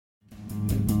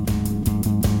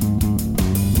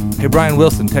Hey, Brian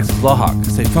Wilson, Texas Lawhawk,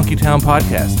 say Funky Town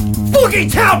Podcast. Funky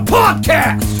Town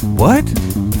Podcast! What?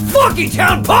 Funky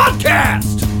Town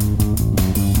Podcast!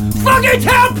 Funky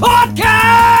Town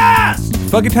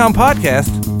Podcast! Funky Town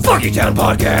Podcast? Funky Town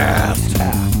Podcast!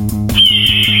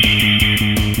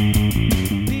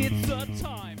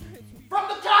 From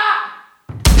the top!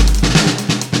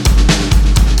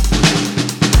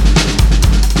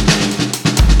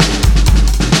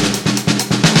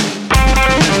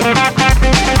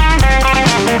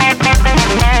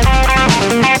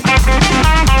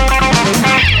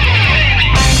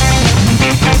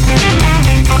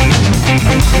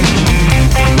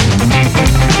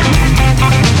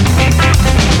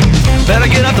 Better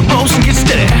get out the boats and get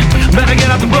steady. Better get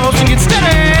out the boats and get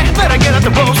steady. Better get out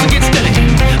the boats and get steady.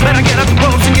 Better get out the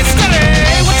boats and get steady.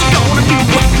 What you gonna do?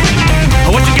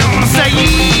 What you gonna say?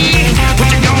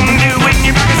 What you gonna do when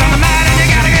your back is on the mat and you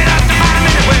gotta get out the bottom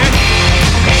anyway?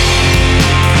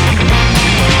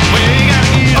 Well, you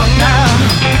gotta get up now.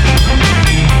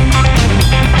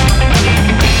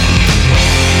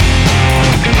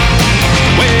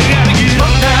 Well, you gotta get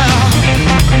up now.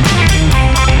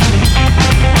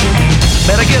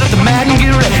 Better get up the mat and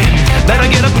get ready. Better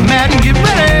get up the mat and get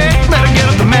ready. Better get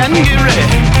up the mat and get ready.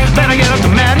 Better get up the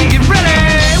mat and get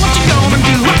ready. What you gonna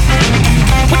do?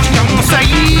 What you gonna say?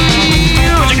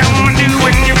 What you gonna do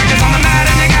when your back is on the mat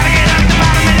and you gotta get up the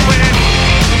bottom anyway?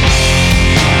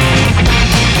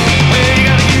 Well, you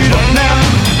gotta get up now.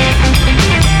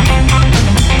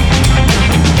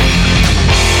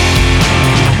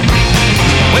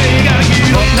 Well, you gotta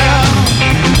get up now.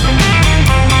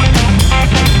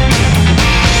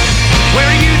 Where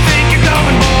do you think you're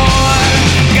going, boy?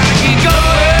 Gotta keep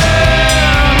going.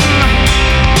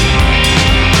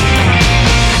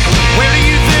 Where do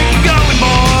you think you're going,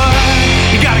 boy?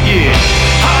 You gotta get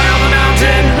high on the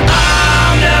mountain.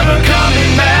 I'm never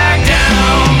coming back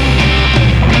down.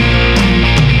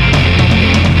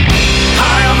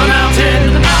 High on the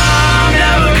mountain. I'm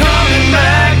never coming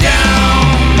back down.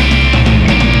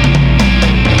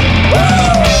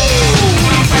 Woo!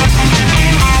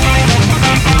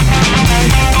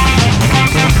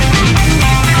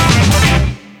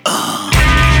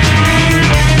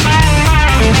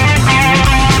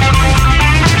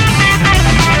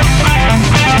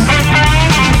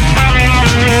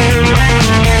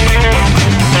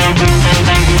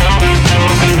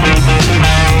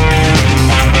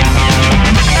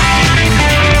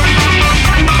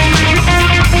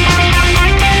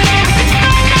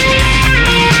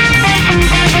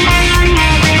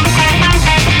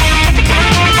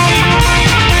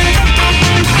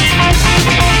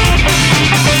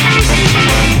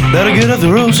 Better get up the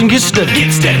ropes and get steady.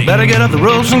 Get steady. Better get up the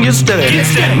ropes and get steady. Get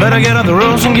steady. Better get up the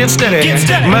ropes and get steady. Get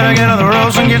steady. Better get up the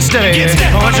ropes and get steady. Get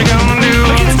steady. What you gonna do?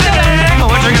 Get steady.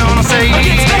 What you gonna say?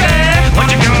 Get steady.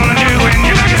 What you gonna do when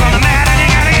your back is on the mat and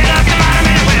you gotta get up the bottom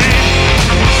anyway?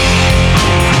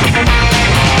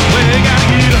 Well, you gotta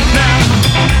get up now.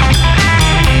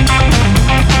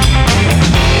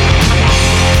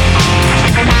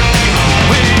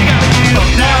 Well, you gotta get up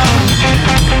now.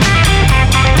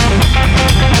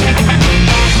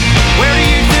 Where do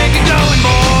you think you're going,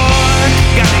 boy?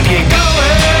 Gotta get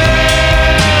going.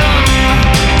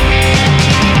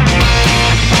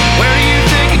 Where do you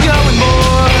think you're going,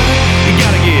 boy? You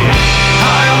gotta get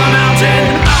high on the mountain.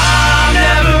 I'm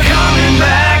never coming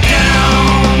back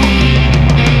down.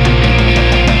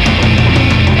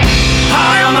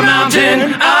 High on the mountain.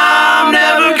 I'm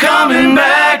never coming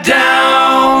back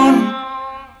down.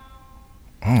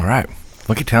 All right.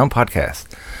 Funky Town Podcast.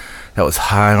 That was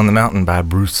High on the Mountain by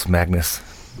BruceMagnus,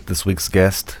 this week's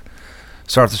guest.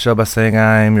 Start off the show by saying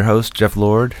I'm your host, Jeff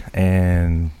Lord,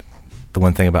 and the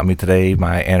one thing about me today,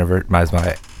 my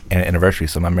anniversary,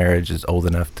 so my marriage is old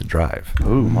enough to drive.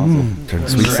 Ooh, awesome. Turned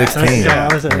sweet 16. I'm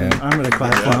going to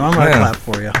clap for him. I'm going to clap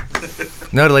for you.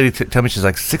 No, the lady tell me, she's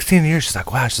like, 16 years? She's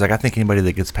like, wow. She's like, I think anybody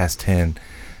that gets past 10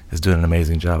 is doing an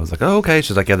amazing job. I was like, oh, okay.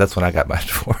 She's like, yeah, that's when I got my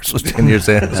divorce, was 10 years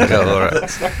in. I was like, oh, all right.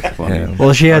 Yeah.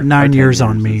 Well, she had 9 years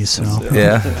on me, so.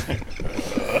 Yeah.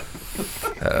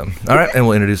 All right, and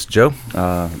we'll introduce Joe.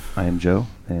 I am Joe,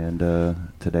 and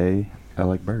today I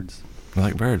like birds. I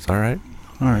like birds, all right.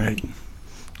 All right.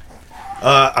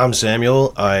 I'm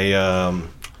Samuel.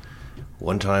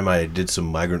 One time I did some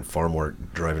migrant farm work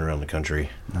driving around the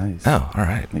country. Nice. Oh, all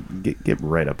right. Get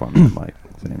right up on the mic,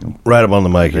 Samuel. Right up on the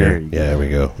mic There here. you Yeah, go. there we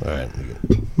go. All right.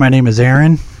 My name is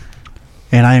Aaron,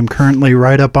 and I am currently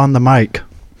right up on the mic.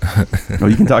 Oh,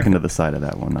 you can talk into the side of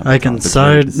that one. I can It's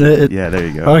side great. Yeah, there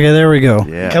you go. Okay, there we go.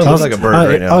 Yeah. Kind of looks like a bird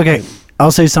right now. Okay,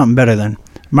 I'll say something better then.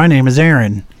 My name is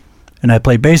Aaron, and I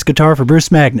play bass guitar for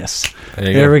BruceMagnus. There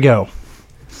you There go. we go.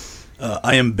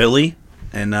 I am Billy,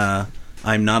 and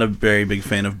I'm not a very big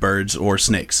fan of birds or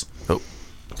snakes. Oh,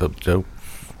 what's up, Joe?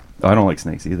 Oh, I don't like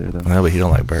snakes either, though. No, but he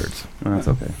don't like birds. Oh, that's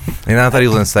okay. You know, I thought he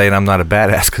was going to say, and I'm not a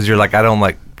badass, because you're like, I don't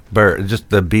like birds. Just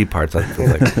the B parts. I feel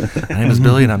like, my name is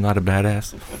Billy, and I'm not a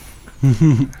badass.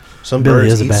 Some Billy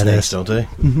birds is a eat badass. snakes, don't they?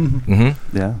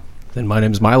 Mm-hmm. Yeah. And my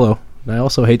name's Milo, and I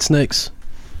also hate snakes.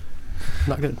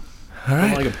 Not good. All I don't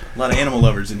right. like 'em. A lot of animal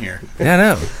lovers in here. Yeah, I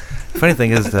know. Funny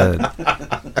thing is,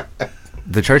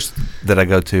 the church that I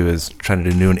go to is trying to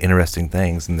do new and interesting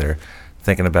things, and they're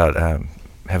thinking about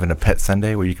having a pet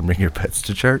Sunday where you can bring your pets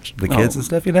to church, the kids and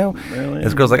stuff, you know? Really? And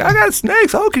this girl's like, I got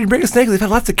snakes. Oh, can you bring a snake? They've had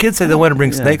lots of kids say they want to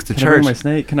bring snakes to Can I bring church. my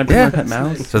snake? Can I bring Yeah. my pet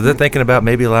mouse? So they're thinking about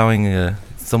maybe allowing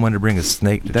someone to bring a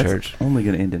snake to That's church. only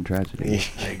going to end in tragedy.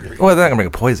 I agree. Well, they're not going to bring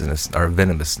a poisonous or a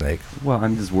venomous snake. Well,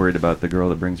 I'm just worried about the girl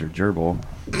that brings her gerbil.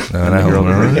 No, And the girl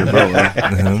that brings her no. boa.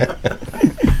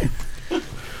 Mhm.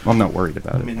 Well, I'm not worried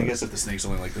about I it. mean, I but- guess if the snake's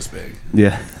only like this big.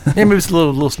 Yeah. Yeah, maybe it's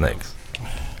little snakes.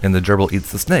 And the gerbil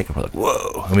eats the snake. And we're like,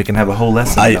 whoa. And we can have a whole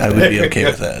lesson. I about would that. be okay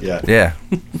with that. Yeah.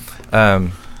 Yeah.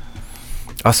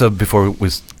 Also, before we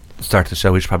start the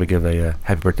show, we should probably give a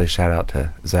happy birthday shout out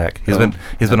to Zach. He's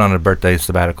been on a birthday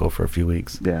sabbatical for a few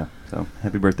weeks. Yeah. So,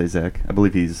 happy birthday, Zach. I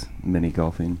believe he's mini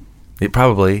golfing.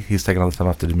 He's taking all the time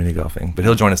off to do mini golfing, but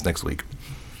he'll join us next week.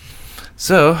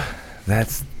 So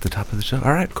that's the top of the show.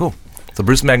 All right, cool. So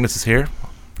BruceMagnus is here,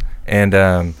 and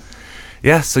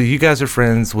yeah. So you guys are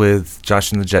friends with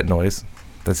Josh and the Jet Noise.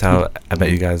 That's how I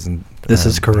met you guys. And This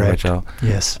is I met correct. y'all.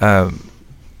 Yes. How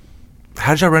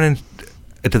did y'all run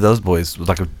into those boys? Do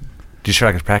you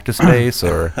share like a practice space,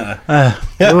 or It wa-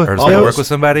 or does it it was- work with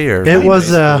somebody, or It was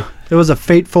a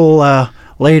fateful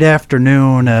late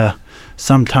afternoon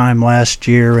sometime last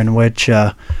year in which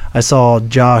I saw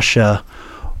Josh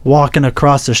walking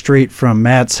across the street from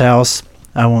Matt's house.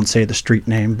 I won't say the street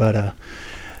name, but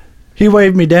he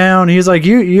waved me down. He's like,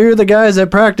 "You're the guys that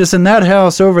practice in that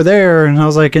house over there." And I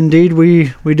was like, "Indeed,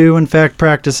 we do in fact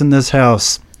practice in this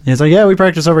house." He's like, "Yeah, we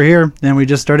practice over here." And we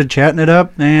just started chatting it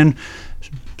up, and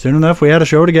soon enough we had a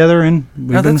show together, and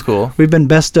that's cool. We've been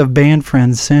best of band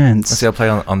friends since. I see. I play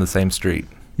on the same street.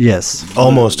 Yes.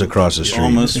 Almost across the street.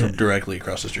 Almost directly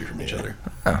across the street from each other.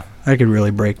 I could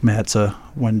really break Matt's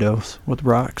windows with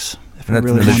rocks if I And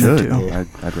really that's- wanted Should. to.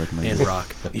 I'd recommend And it.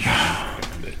 rock.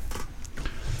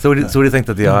 So what do you think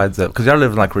that the odds of, because y'all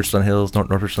live in like Richland Hills, North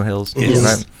Richland Hills, Yes.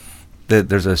 right?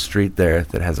 There's a street there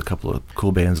that has a couple of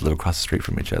cool bands that live across the street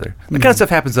from each other. That kind of stuff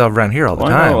happens around here all the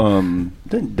Well, I time. know,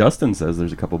 didn't Dustin says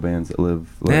there's a couple bands that live.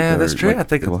 Like, Yeah, that that's are, true. like, I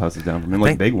think a couple it's- houses down from him, I like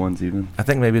think- big ones even. I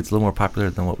think maybe it's a little more popular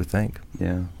than what we think.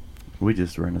 Yeah, we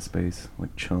just rent a space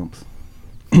like chumps.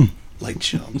 Like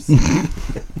chumps.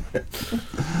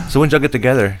 So when did y'all get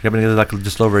together? You been together like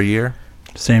just over a year?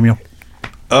 Samuel.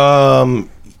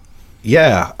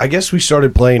 Yeah, I guess we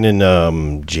started playing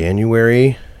in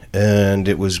January, and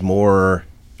it was more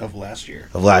Of last year.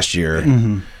 of last year,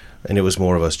 and it was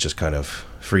more of us just kind of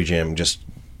free jamming, just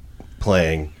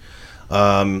playing,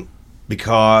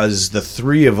 because the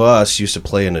three of us used to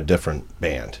play in a different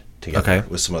band together Okay.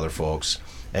 with some other folks,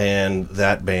 and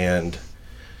that band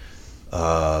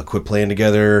quit playing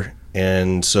together,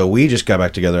 and so we just got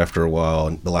back together after a while,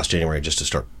 the last January, just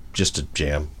to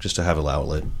jam, just to have an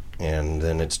outlet, and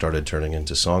then it started turning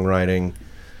into songwriting.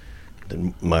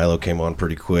 Then Milo came on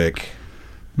pretty quick.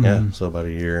 Yeah, so about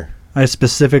a year. I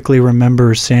specifically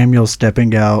remember Samuel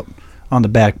stepping out on the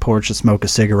back porch to smoke a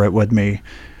cigarette with me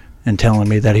and telling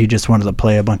me that he just wanted to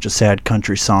play a bunch of sad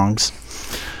country songs.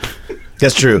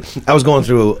 That's true. I was going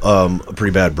through a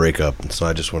pretty bad breakup, so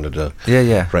I just wanted to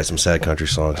Yeah. write some sad country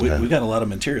songs. We and got a lot of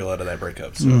material out of that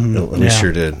breakup. So. and we Yeah.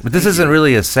 sure did. But this isn't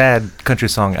really a sad country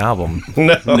song album.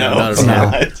 No, not it's at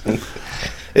all. not.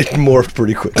 It morphed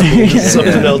pretty quickly into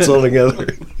something else altogether.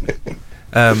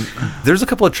 There's a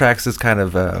couple of tracks that's kind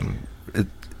of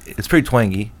it's pretty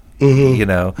twangy, you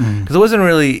know, because I wasn't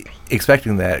really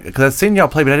expecting that, because I've seen y'all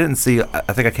play, but I didn't see. I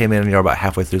think I came in and y'all were about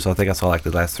halfway through, so I think I saw like the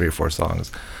last 3 or 4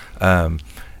 songs. I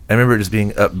remember it just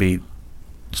being upbeat,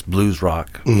 just blues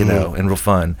rock, you know, and real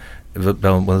fun. But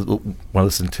when I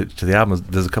listened to the album,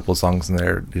 there's a couple of songs in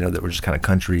there, you know, that were just kind of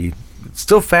country,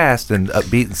 still fast and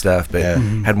upbeat and stuff, but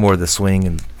had more of the swing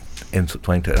and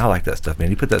twang to it. And I like that stuff, man.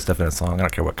 You put that stuff in a song, I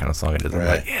don't care what kind of song it is. I'm Right.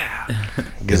 like, yeah,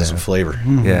 Gives it some flavor.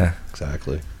 yeah.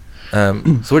 Exactly. So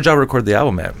where'd y'all record the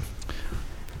album at?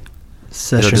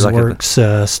 Session like it? Works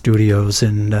Studios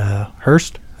in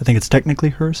Hearst. I think it's technically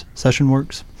Hearst. Session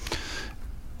Works.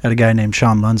 Had a guy named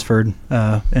Sean Lunsford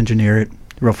engineer it.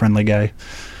 Real friendly guy.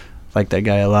 Liked that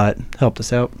guy a lot. Helped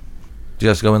us out. Did you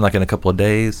guys go in like in a couple of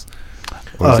days?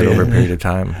 Or was Oh, it over a yeah. period of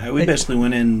time? We basically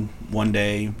went in one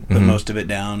day, put Mhm. most of it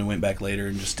down, and went back later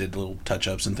and just did little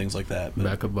touch-ups and things like that. But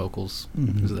Backup vocals,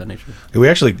 Mm-hmm. things of that nature. We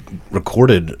actually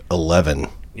recorded 11.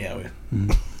 yeah,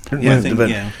 Mm-hmm. I think But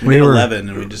we We did were- 11,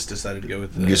 and we just decided to go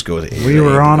with the. you just go with We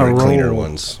were on a cleaner roll.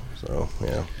 ones. So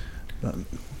yeah.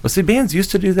 Well, see, bands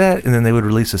used to do that, and then they would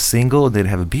release a single, and they'd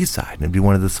have a B-side, and it'd be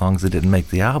one of the songs that didn't make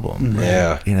the album.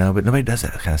 Yeah. You know, but nobody does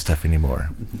that kind of stuff anymore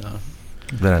No.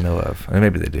 that I know of. I mean,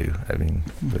 maybe they do. I mean,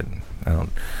 but I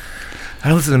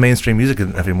don't listen to mainstream music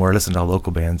enough anymore. I listen to all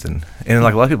local bands, and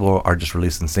like a lot of people are just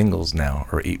releasing singles now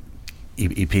or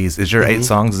EPs. Is your 8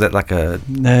 songs? Is that like an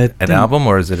album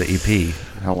or is it an EP?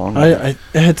 How long?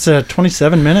 It's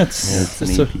 27 minutes. Yeah, it's an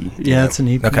So- EP. yeah, it's an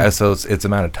EP. Okay, so it's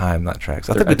amount of time, not tracks.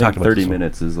 I think we talked about 30 this one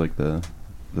minutes is like the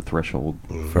threshold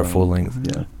for a full length.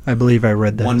 Yeah, I believe I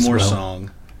read that. one as more well.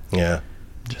 song. Yeah.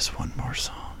 Just one more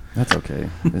song. that's okay.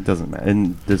 It doesn't matter.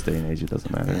 In this day and age, it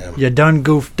doesn't matter. Yeah. You done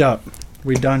goofed up.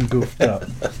 We done goofed up.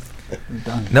 We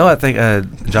done. No, I think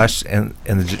Josh and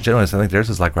the gentleman, I think theirs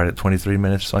is like right at 23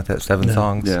 minutes, something like that, 7 Yeah.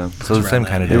 songs. Yeah. So the It's same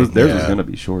around kind of that. deal. Theirs was Yeah. going to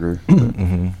be shorter. but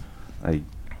Mm-hmm. I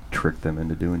tricked them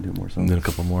into doing 2 more And songs. then a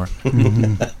couple more.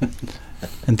 Mhm.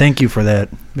 And thank you for that,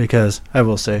 because I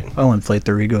will say I'll inflate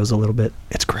their egos a little bit.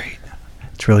 It's great.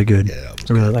 It's really good. Yeah.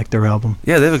 I really like their album.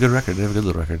 Yeah, they have a good record. They have a good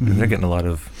little record. And they're Mhm. getting a lot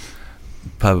of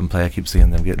pub and play. I keep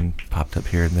seeing them getting popped up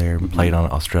here and there, Mhm. played on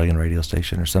an Australian radio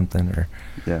station or something, or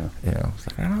Yeah. you know, it's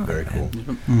like I don't know. Very cool.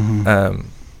 Mhm.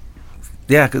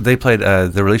 Yeah, 'cause they played.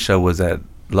 The release show was at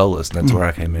Lola's, and that's Mm. where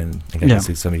I came in and got Yeah. to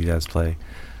see some of you guys play.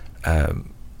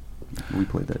 We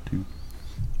played that too.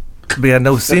 But yeah,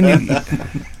 no, seeing you.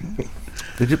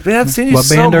 Did you? Man, I've seen you What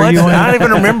so band are much. you in? I don't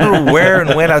even remember where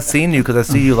and when I've seen you because I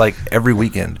see you like every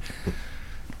weekend.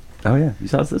 Oh, yeah. You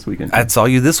saw us this weekend. I saw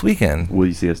you this weekend. Will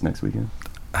you see us next weekend?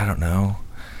 I don't know.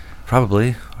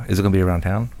 Probably. Is it going to be around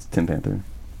town? It's Tim Panther.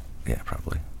 Yeah,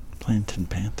 probably. Playing Tin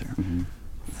Panther. Mm-hmm.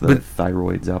 It's the But-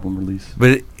 Thyroids album release.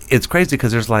 But it's crazy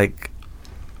because there's like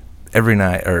every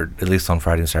night, or at least on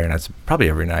Friday and Saturday nights, probably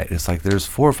every night. It's like there's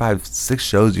 4, 5, 6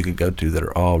 shows you could go to that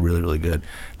are all really, really good.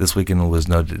 This weekend was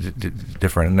no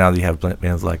different. And now that you have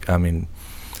bands like, I mean,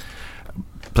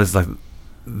 places like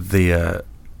the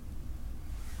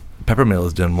Peppermill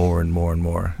is doing more and more and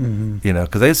more. Mhm. You know,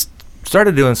 because they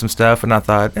started doing some stuff, and I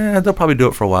thought, they'll probably do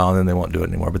it for a while, and then they won't do it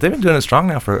anymore. But they've been doing it strong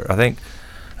now for, I think,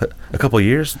 a couple of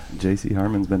years. J.C.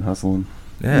 Harmon's been hustling.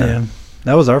 Yeah.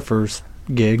 That was our first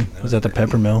gig. Was at the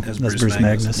Peppermill. As That's Bruce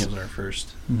Magnus. It was our first.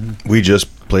 We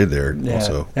just played there Yeah.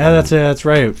 also. Yeah, that's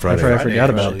right. Friday. I forgot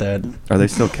about Friday, that. Are they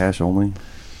still cash only?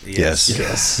 Yes.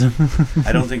 Yes.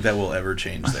 I don't think that will ever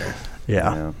change there.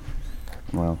 Yeah.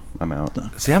 Well, I'm out.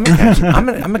 See, I'm a cash.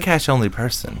 I'm a cash only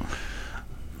person.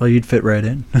 Well, you'd fit right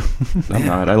in. I'm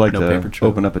not. I like No paper to trail.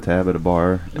 open up a tab at a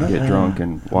bar and get drunk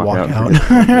and walk out. Walk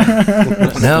And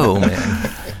forget- No, man.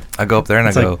 I go up there and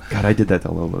It's I like- go, God, I did that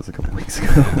to Lola's a couple weeks ago.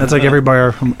 That's like every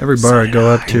bar I go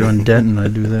up to in Denton, I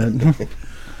do that.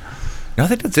 I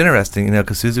think that's interesting, you know,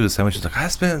 because Susie was saying, she's like, I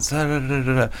spent,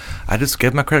 I just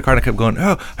gave my credit card and I kept going,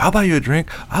 oh, I'll buy you a drink.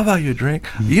 I'll buy you a drink.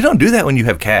 You don't do that when you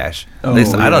have cash. At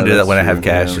least I don't do that that's when I have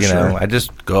true. cash, Yeah, you for know. sure. I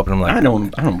just go up and I'm like, I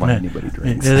don't buy anybody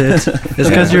drinks. It's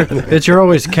because you're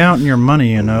always counting your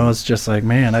money, you know. It's just like,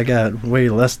 man, I got way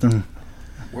less than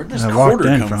Where'd this I walked quarter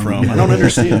in come from. from? I don't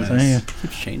understand this.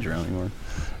 Keeps change around anymore.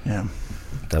 Yeah.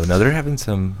 no, they're having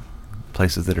some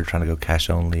places that are trying to go cash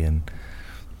only, and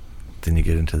then you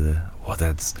get into the, well,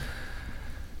 that's,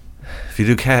 if you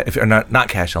do cash, if you're not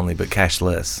cash only, but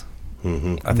cashless,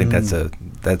 I think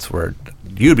that's where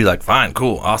you'd be like, fine,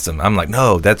 cool, awesome. I'm like,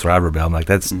 no, that's where I rebel. I'm like,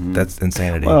 that's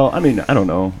insanity. Well, I mean, I don't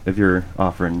know. If you're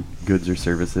offering goods or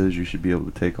services, you should be able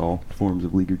to take all forms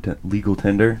of legal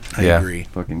tender. I Yeah. agree.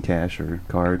 Fucking cash or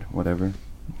card, whatever.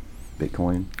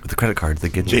 Bitcoin. With the credit card, they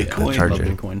get you, they Bitcoin, charge Love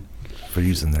you Bitcoin. for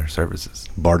using their services.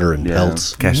 Barter and Yeah.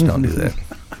 pelts. Cash don't do that.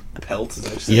 Pelts, as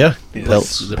I said. Yeah. Yes.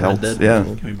 Pelts. Is it Pelts, Red Dead?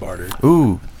 yeah. Can be bartered.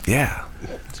 Ooh, yeah.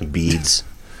 Some beads.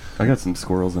 I got some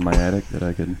squirrels in my attic that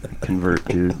I could convert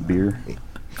to beer.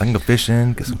 I can go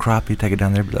fishing, get some crappie, take it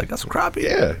down there, be like, got some crappie.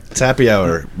 Yeah. It's happy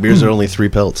hour. Beers are only 3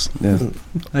 pelts. Yeah.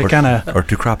 I kind of Or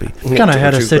 2 crappie.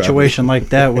 had a True situation like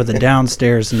that with a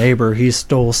downstairs neighbor. He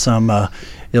stole some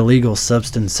illegal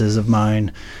substances of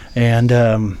mine, and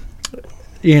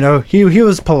you know, he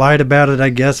was polite about it, I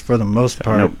guess, for the most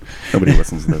part. Nope. Nobody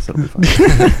listens to this. It'll be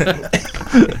fine.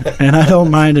 And I don't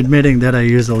mind admitting that I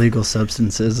use illegal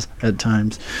substances at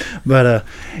times. But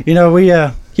you know,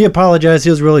 he he apologized.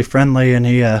 He was really friendly, and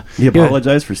he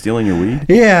apologized for stealing your weed?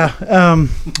 Yeah,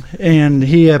 and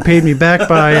he paid me back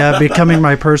by becoming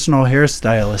my personal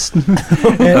hairstylist.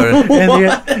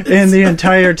 and the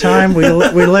entire time we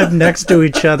lived next to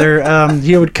each other,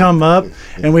 he would come up,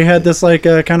 and we had this like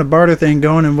kind of barter thing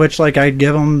going, in which like I'd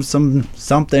give him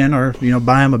something, or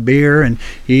buy him a beer, and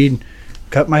he'd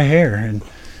cut my hair, and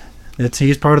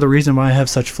he's part of the reason why I have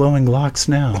such flowing locks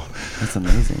now. That's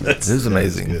amazing. It is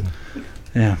amazing.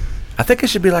 Yeah, I think it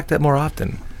should be like that more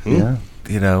often. Yeah.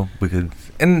 We could,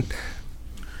 and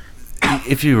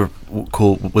if you were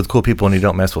cool with cool people and you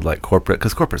don't mess with like corporate,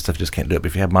 because corporate stuff just can't do it. But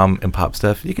if you have mom and pop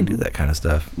stuff, you can do that kind of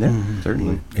stuff. Yeah,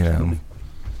 certainly.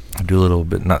 Do a little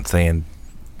bit. Not saying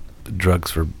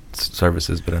drugs for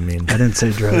services, but I mean, I didn't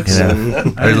say drugs. or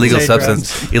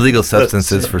illegal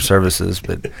substances for services,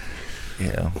 but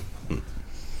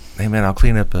hey man, I'll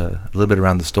clean up a little bit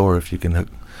around the store if you can hook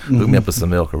me up with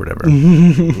some milk or whatever.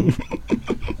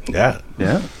 Yeah,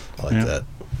 yeah, I like that.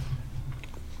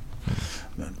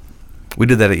 We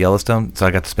did that at Yellowstone, so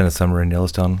I got to spend a summer in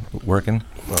Yellowstone working.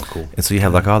 Oh, cool. And so you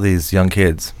have like all these young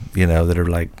kids, that are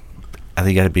like, I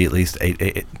think you got to be at least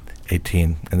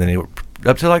 18, and then you were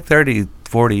up to like 30,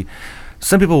 40.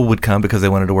 Some people would come because they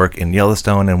wanted to work in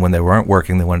Yellowstone, and when they weren't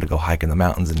working, they wanted to go hike in the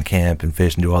mountains and camp and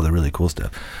fish and do all the really cool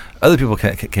stuff. Other people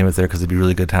came up there because it'd be a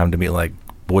really good time to meet like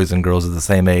boys and girls of the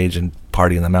same age and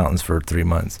party in the mountains for 3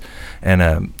 months.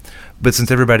 And but since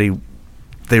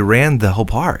they ran the whole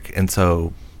park, and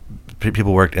so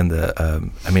people worked in the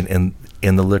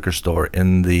in the liquor store,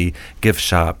 in the gift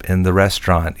shop, in the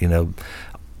restaurant,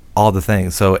 all the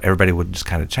things. So everybody would just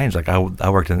kind of change. Like I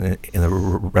worked in the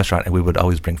restaurant, and we would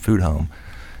always bring food home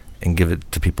and give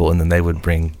it to people, and then they would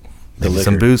bring maybe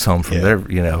some booze home from their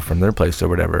from their place or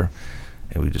whatever,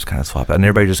 and we just kind of swap out, and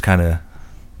everybody just kind of.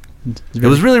 It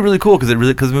was really, really cool because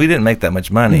we didn't make that much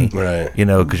money, right?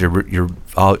 Because your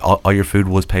all your food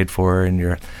was paid for, and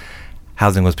your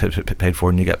housing was paid for,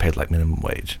 and you got paid like minimum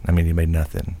wage. I mean, you made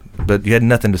nothing, but you had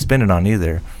nothing to spend it on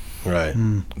either, right?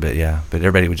 But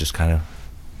everybody would just kind of,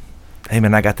 hey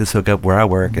man, I got this hook up where I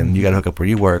work, and you got to hook up where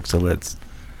you work, so let's.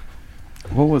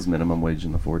 What was minimum wage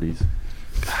in the 40s?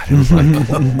 God, it was like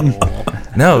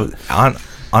no.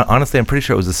 Honestly, I'm pretty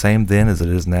sure it was the same then as it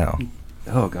is now.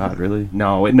 Oh God, really?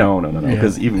 No.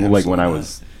 Because even like when I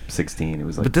was 16, it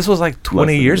was like. But this was like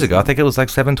 20 years ago. I think it was like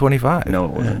 $7.25. No,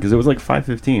 it wasn't, because it was like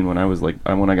 $5.15 when I was like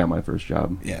when I got my first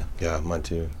job. Yeah, mine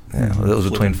too. Yeah, well, it was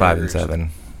between $5 and $7.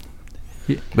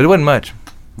 Yeah. But it wasn't much.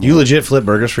 You legit flip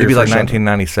burgers for Maybe your like first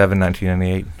 1997,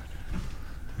 1998.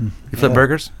 You flip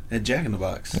burgers? At Jack in the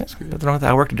Box. Yeah, nothing wrong with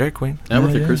that. I worked at Dairy Queen. I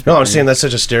worked at Krispy No, I'm Kreme. saying that's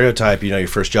such a stereotype. Your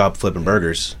first job flipping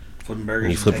burgers. Flipping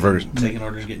burgers. You flip burgers. Taking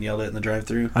orders, getting yelled at in the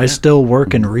drive-thru. I still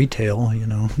work in retail,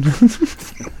 Well,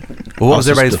 what was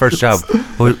everybody's first job?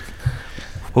 What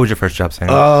was your first job, Sam?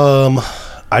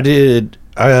 I did.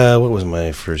 What was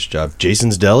my first job?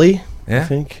 Jason's Deli. Yeah. I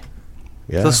think.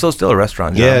 Yeah. So still a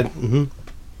restaurant Yeah. job. Mm-hmm.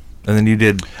 And then you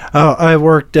did. Oh, I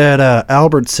worked at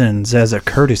Albertsons as a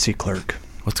courtesy clerk.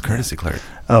 What's courtesy clerk?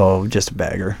 Oh, just a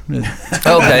bagger. Okay.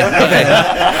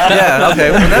 Yeah,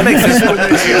 okay. Well, that makes sense.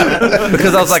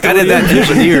 Because I was like, I did that too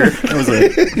for a year. I was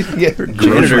like,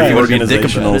 grocery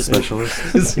organizational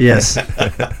specialist. Yes. No,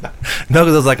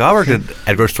 because I was like, I worked at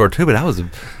a grocery store too, but I was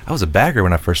a bagger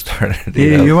when I first started.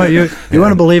 You want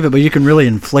to believe it, but you can really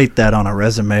inflate that on a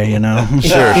resume,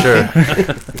 Sure.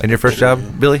 And your first job,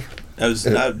 Billy? I was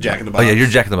Jack in the Box. Oh yeah, you're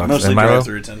Jack in the Box. Mostly And Milo?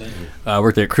 drive-thru attendant. I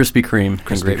worked at Krispy Kreme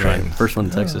in Grapevine. Kreme. First one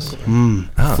in Texas. Oh,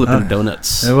 Flipping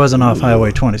donuts. It wasn't off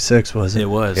Highway 26, was it? It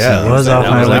was. Yeah. It was off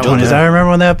That was Highway that one, 26. I remember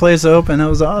when that place opened. It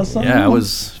was awesome. Yeah, I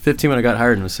was 15 when I got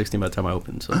hired and was 16 by the time I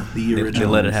opened. So The they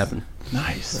original. let it happen.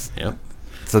 Nice. Yep.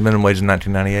 So the minimum wage in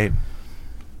 1998.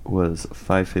 Was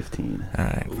 $5.15. All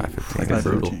right, 5.15. Like a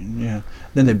brutal. 5.15, yeah.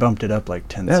 Then they bumped it up like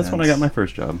 10 Yeah, cents. that's when I got my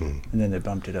first job, And then they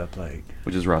bumped it up like.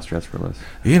 which is Ross Dress for Less.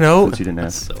 You know, Since you didn't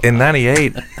ask. So in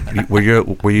 '98, were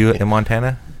you in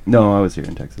Montana? No, I was here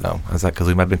in Texas. Oh, I was like, because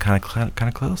we might have been kind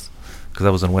of close. Because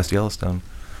I was in West Yellowstone.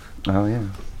 Oh yeah.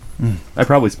 I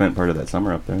probably spent part of that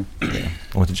summer up there. Yeah,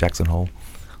 I went to Jackson Hole.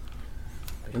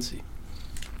 Fancy.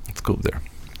 It's cool there.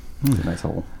 It's a nice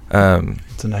hole.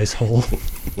 It's a nice hole.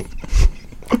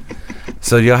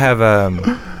 So y'all have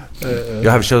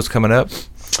shows coming up?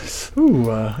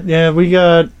 Ooh, yeah, we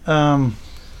got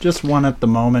just one at the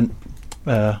moment.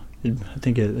 I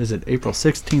think is it April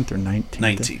 16th or 19th?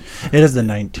 19th. It is the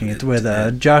 19th with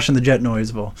Josh and the Jet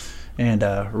Noiseville and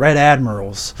Red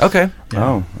Admirals. Okay. Yeah.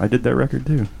 Oh, I did that record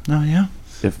too. Oh yeah.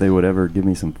 if they would ever give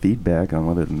me some feedback on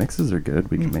whether the mixes are good,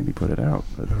 we can maybe put it out.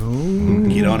 But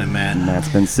Get on it, Matt. Matt's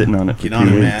been sitting on it for Get 2 on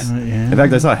it, weeks. Matt. Yeah. In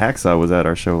fact, I saw Hacksaw was at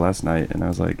our show last night, and I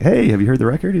was like, "Hey, have you heard the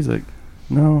record?" He's like,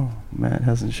 "No, Matt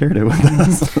hasn't shared it with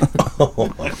us."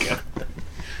 Oh my god.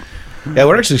 Yeah,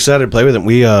 we're actually excited to play with them.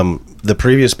 We the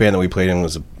previous band that we played in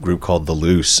was a group called The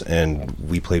Loose, and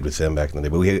we played with them back in the day,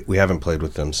 but we haven't played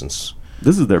with them since.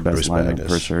 This is their best lineup BruceMagnus.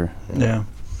 for sure. Yeah.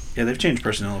 Yeah, they've changed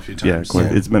personnel a few Yeah, times.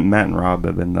 quite. It's been Matt and Rob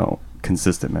have been the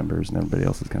consistent members, and everybody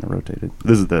else has kind of rotated.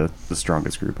 This is the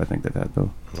strongest group I think they've had,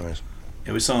 though. Nice.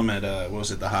 Yeah, we saw them at what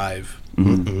was it, the Hive,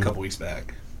 Mhm. a couple weeks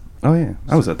back. Oh yeah,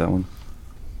 I was at that one.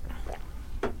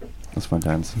 That's fun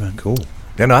times. Cool.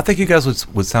 Yeah, no, I think you guys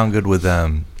would sound good with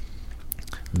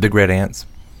Big Red Ants,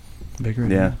 Bigger.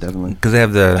 Yeah, definitely. because they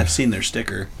have the I've seen their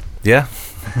sticker yeah.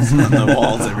 on the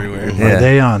walls everywhere. Yeah. Are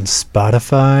they on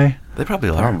Spotify? They probably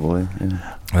are. Probably.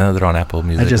 Yeah. They're on Apple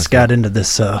Music. I just and got stuff. into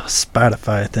this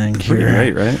Spotify thing Pretty here.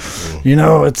 great, right? You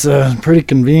know, it's pretty I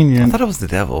convenient. thought it was the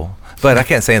devil, but I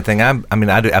can't say anything.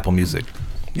 I do Apple Music.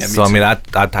 Yeah, me So I too. mean, I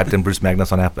typed in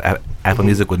BruceMagnus on Apple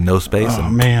Music with no space Oh,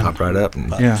 and man. popped right up. And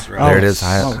Yeah. there it is,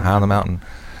 high Oh. on the mountain.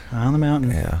 On the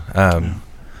mountain. Yeah.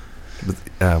 Who was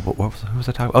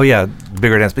I talking about? Oh, yeah,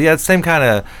 Bigger Dance. But yeah, it's the same kind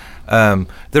of.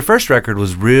 Their first record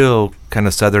was real kind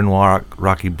of southern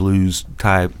rocky blues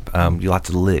type. Lots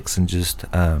of licks and just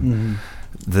the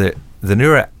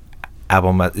newer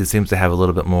album. It seems to have a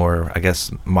little bit more, I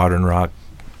guess, modern rock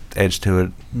edge to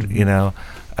it. You know.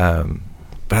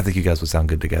 But I think you guys would sound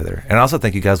good together, and I also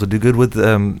think you guys would do good with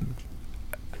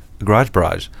Garage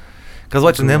Barrage. Because I was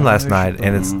watching them last night,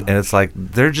 and it's like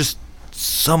they're just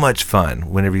so much fun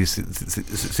whenever you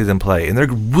see them play, and they're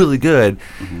really good.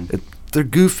 They're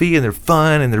goofy and they're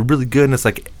fun and they're really good, and it's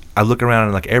like I look around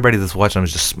and like everybody that's watching them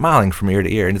is just smiling from ear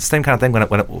to ear, and it's the same kind of thing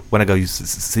when I go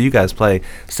see you guys play.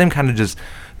 Same kind of just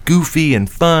goofy and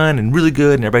fun and really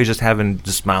good, and everybody's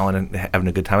just smiling and having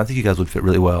a good time. I think you guys would fit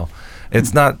really well.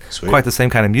 It's not quite the same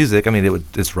kind of music. I mean,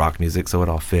 it's rock music, so it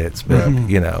all fits. But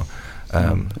you know,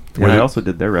 And I also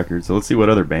did their record, so let's see what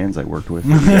other bands I worked with.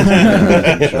 I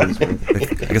I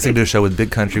guess they could do a show with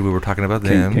Big Country. We were talking about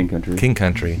them. King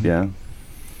Country. Yeah.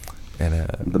 And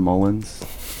the Mullins.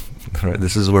 Right,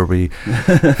 this is where we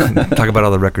talk about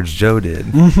all the records Joe did.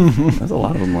 There's a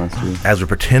lot of them last year. As we're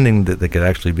pretending that they could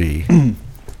actually be.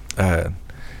 So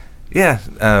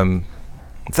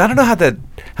I don't know how that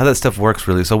stuff works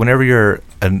really. So whenever you're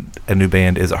a new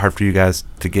band, is it hard for you guys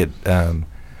to get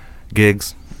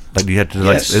gigs? Like, do you have to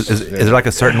Yes. is there like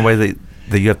a certain way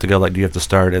that you have to go? Like, do you have to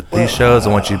start at these shows,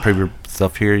 and once you prove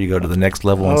yourself here, you go to the next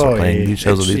level and start playing these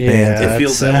shows with these bands? It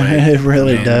feels it's, that way. It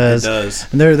really Man, does. It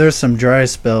does. And there's some dry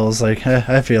spells. Like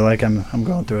I feel like I'm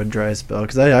going through a dry spell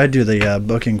because I do the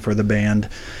booking for the band,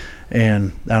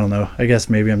 and I don't know. I guess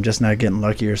maybe I'm just not getting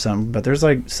lucky or something. But there's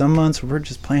like some months where we're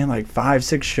just playing like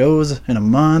 5-6 shows in a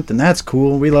month, and that's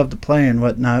cool. We love to play and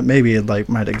whatnot. Maybe it like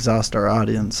might exhaust our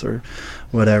audience or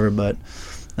whatever, but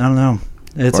I don't know.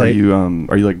 It's Are like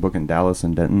you like booking Dallas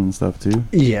and Denton and stuff too?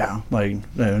 yeah, like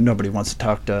nobody wants to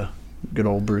talk to good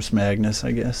old BruceMagnus,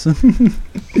 I guess.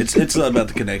 It's about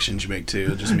the connections you make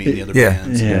too, just meeting the other Yeah.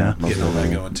 bands, Yeah. and getting all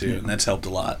that going too, and that's helped a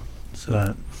lot. So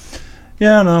But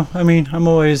yeah, no, I mean, I'm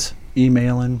always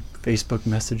emailing, Facebook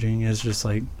messaging. It's just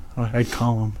like I'd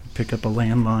call them, pick up a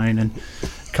landline, and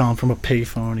call them from a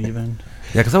payphone even.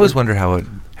 Yeah, because I always wonder how it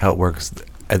works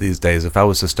these days. If I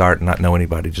was to start and not know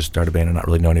anybody, just start a band and not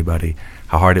really know anybody,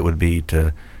 how hard it would be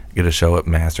to get a show at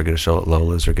Mass or get a show at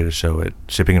Lola's or get a show at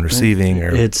Shipping and Receiving.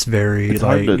 Or It's very It's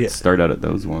like hard to start out at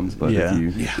those ones, but Yeah.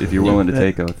 if you're willing to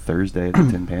take a Thursday at the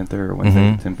Tin Panther or Wednesday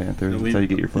at the Tin Panther, We- that's how you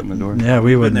get your foot in the door. yeah, we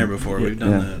we've would been there before. We've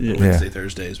done the yeah. Wednesday,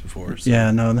 Thursdays before. So. Yeah,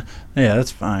 no, yeah,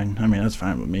 that's fine. I mean, that's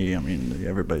fine with me. I mean,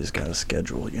 everybody's got a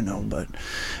schedule, you know. But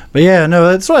yeah, no,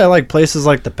 that's why I like places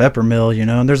like the Pepper Mill, you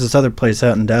know. And there's this other place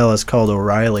out in Dallas called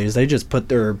O'Reilly's. They just put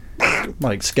their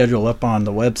like schedule up on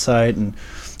the website, and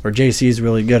or JC's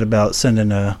really good about sending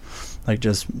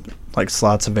just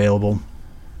slots available.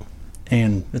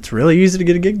 And it's really easy to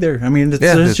get a gig there. I mean,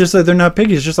 it's just that they're not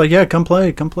picky. It's just like, yeah, come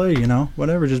play, you know,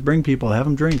 whatever. Just bring people, have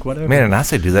them drink, whatever. man, and I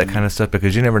say do that kind of stuff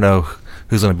because you never know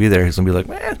who's going to be there. Who's going to be like,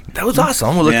 man, that was awesome.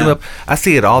 I'm going to look them up. I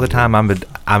see it all the time. I'm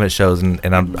at shows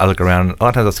and I look around. A lot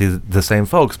of times I'll see the same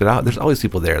folks, but there's always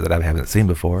people there that I haven't seen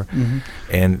before.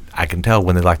 And I can tell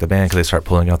when they like the band because they start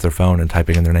pulling out their phone and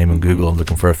typing in their name in Google and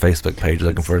looking for a Facebook page,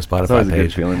 looking for a It's Spotify always a good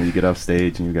page. feeling when you get off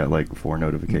stage and you got like 4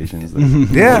 notifications.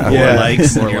 Yeah. More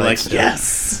likes, and More you're likes, like,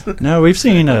 yes. No, we've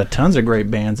seen tons of great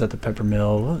bands at the Pepper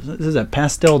Mill. What is that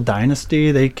Pastel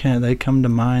Dynasty? They come to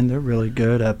mind. They're really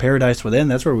good. Paradise Within.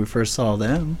 That's where we first saw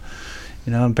them.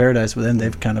 in Paradise Within,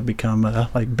 they've kind of become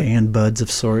like band buds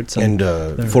of sorts. And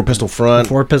Four Pistol Front.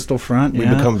 Four Pistol Front, We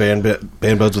become band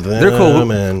buds with them. They're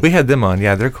cool. And We had them on.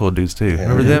 Yeah, they're cool dudes too.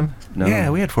 Remember them? No. Yeah,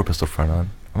 we had Four Pistol Front on.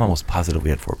 I'm almost positive we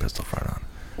had Four Pistol Front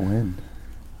on When?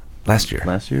 last year.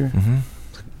 Last year? Mm-hmm.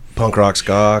 punk rock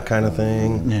ska kind of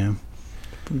thing. Yeah.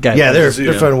 Yeah, they're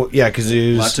Kazoo. fun. Yeah,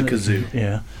 kazoos. Lots of kazoo.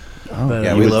 Yeah. Oh, But,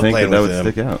 yeah, you we would love think playing that with would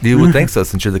them. stick out. You would think so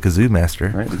since you're the kazoo master.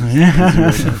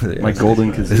 Right? My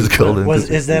golden kazoo. His golden kazoo.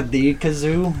 Is that the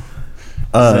kazoo?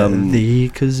 The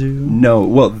kazoo? No,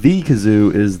 well, the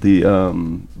kazoo is the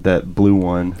that blue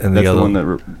one, And that's the the other one that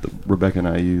Rebecca and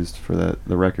I used for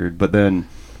the record. But then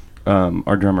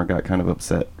our drummer got kind of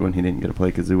upset when he didn't get to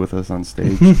play kazoo with us on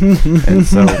stage, and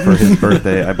so for his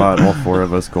birthday, I bought all 4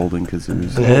 of us golden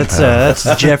kazoos. That's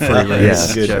Jeffrey. Right? Yeah,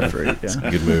 That's good. Jeffrey. It's Yeah.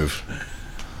 a good move.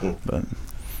 But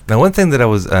Now, one thing that I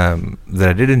was that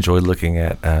I did enjoy looking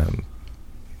at on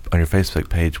your Facebook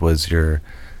page was your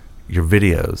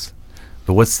videos.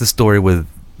 But what's the story with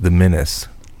the Menace?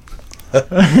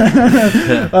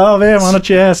 oh man, why don't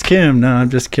you ask him? No, I'm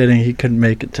just kidding. He couldn't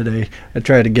make it today. I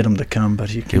tried to get him to come, but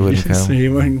he wouldn't come? He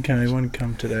wouldn't come. He wouldn't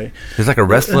come today. He's like a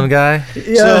wrestling guy.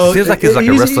 Yeah, Feels like he's like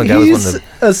a wrestling guy with He's one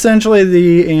of essentially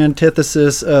the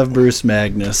antithesis of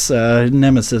BruceMagnus,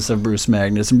 nemesis of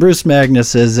BruceMagnus. And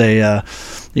BruceMagnus is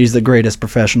he's the greatest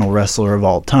professional wrestler of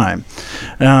all time.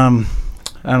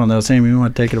 I don't know, Sammy, you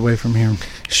want to take it away from here?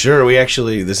 Sure.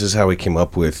 This is how we came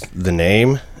up with the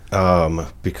name,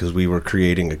 because we were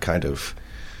creating a kind of.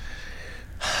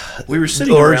 We were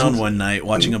sitting Origins. around one night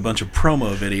watching a bunch of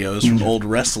promo videos from old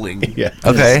wrestling. Yeah.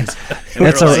 Okay. And we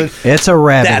were like, It's a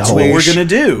rabbit that's hole. what we're going to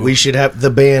do. We should have the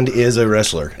band is a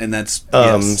wrestler. And that's,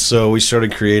 yes. So we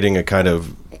started creating a kind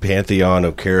of pantheon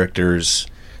of characters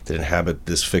that inhabit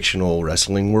this fictional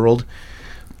wrestling world,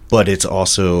 but it's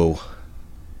also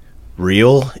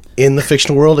real in the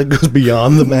fictional world. It goes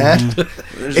beyond the mat.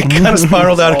 It kind of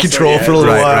spiraled out of Also, control yeah, for a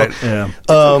little while. right. Yeah.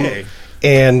 Okay.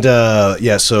 And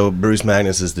so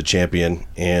BruceMagnus is the champion,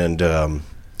 and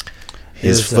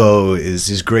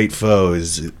his great foe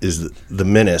is the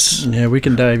Menace. Yeah, we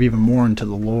can dive even more into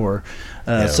the lore.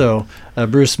 Yeah. So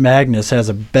BruceMagnus has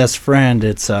a best friend.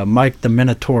 It's Mike the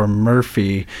Minotaur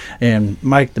Murphy, and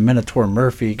Mike the Minotaur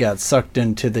Murphy got sucked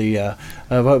into the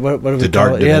what do we The call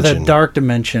dark it? Yeah, the dimension. dark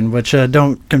dimension. Which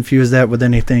don't confuse that with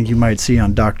anything you might see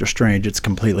on Doctor Strange. It's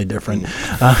completely different.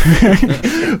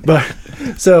 But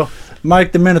so.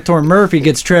 Mike the Minotaur Murphy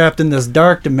gets trapped in this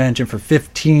dark dimension for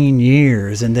 15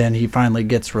 years, and then he finally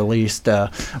gets released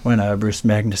when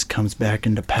BruceMagnus comes back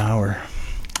into power.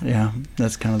 Yeah,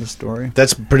 that's kind of the story.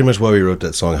 That's pretty much why we wrote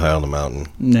that song "High on the Mountain."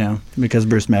 Yeah, because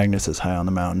BruceMagnus is high on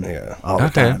the mountain Yeah. all the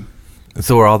Okay. time.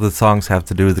 So, where all the songs have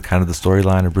to do with the kind of the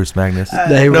storyline of Bruce Magnus?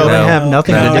 They no, really no. have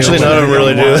nothing to do Actually, with none it. of them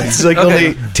really do. It's like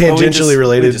only tangentially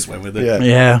related. We just went with it. Yeah.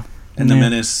 Yeah. And the Yeah.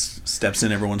 Menace steps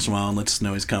in every once in a while and lets us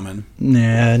know he's coming.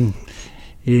 Yeah, and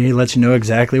he lets you know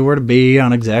exactly where to be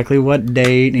on exactly what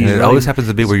date. And it always happens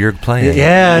to be where you're playing.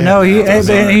 Yeah, no,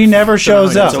 he never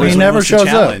shows It's up. always He when never wants to shows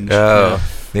up. challenge. Oh.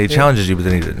 He challenges you, but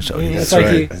then he didn't show you. It's That's like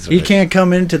right, that's he right. can't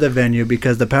come into the venue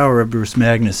because the power of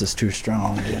Bruce-Magnus is too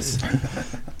strong. Yes.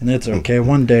 And it's okay.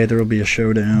 One day there will be a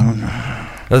showdown.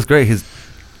 That's great. His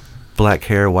black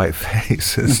hair, white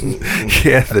face.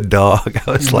 Yeah, the dog.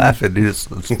 I was laughing, dude. It's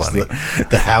funny.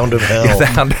 The Hound of Hell. Yeah, the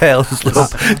Hound of Hell.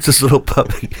 This little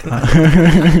puppy.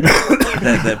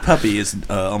 That puppy is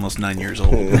almost 9 years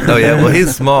old. Oh yeah, well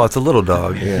he's small. It's a little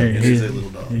dog. Yeah. It is a little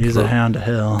dog. He's a hound of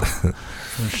hell.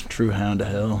 There's a true hound of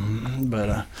hell.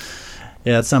 But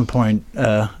yeah, at some point,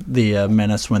 the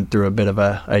Menace went through a bit of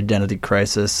a identity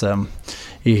crisis.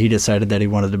 He decided that he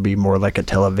wanted to be more like a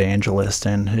televangelist,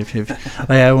 and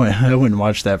I went and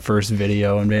watched that first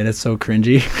video, and man, it's so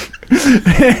cringy.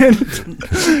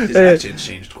 His actions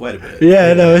changed quite a bit.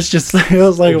 Yeah, no, it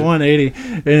was like a 180,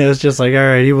 and it was just like, all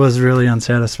right, he was really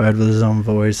unsatisfied with his own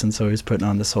voice, and so he's putting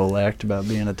on this whole act about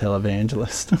being a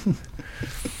televangelist.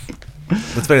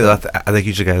 That's funny though. I think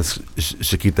you guys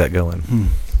should keep that going.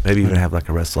 Maybe even have like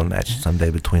a wrestling match someday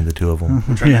between the two of them.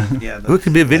 Yeah. It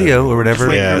could be a video or whatever.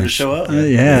 Wait Yeah. for him to show up.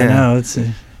 Yeah, no, it's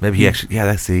Maybe he actually. Yeah,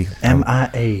 that's see.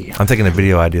 MIA. I'm thinking of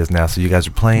video ideas now. So you guys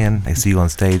are playing. They see you on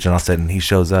stage, and all of a sudden he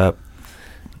shows up.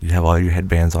 You have all your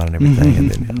headbands on and everything,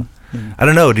 and then I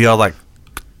don't know. Do y'all like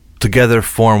together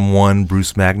form one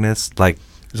Bruce Magnus? Like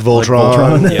It's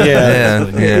Voltron. Yeah.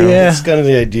 Yeah. It's kind of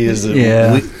the ideas that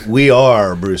Yeah. we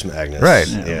are Bruce Magnus. Right.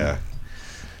 Yeah.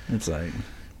 It's like,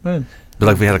 well, but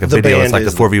like if we had like a The video, it's band like the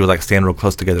is- 4 of you would like stand real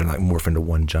close together and like morph into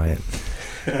one giant.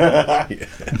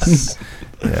 Yes.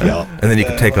 Yeah. And then you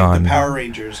could take on the Power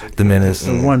Rangers. the Menace.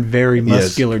 the one very Yes.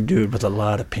 muscular dude with a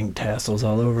lot of pink tassels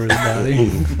all over his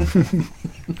body.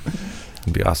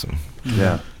 It'd be awesome.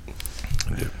 Yeah.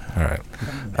 All right.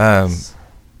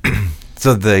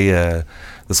 So the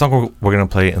song we're gonna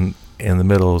play in the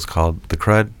middle is called "The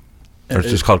Crud," or it's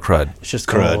just called "Crud." It's just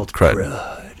Crud. called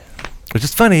Crud. Which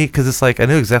is funny because it's like I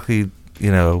knew exactly,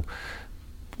 when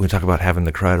we talk about having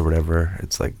the crud or whatever,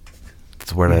 it's like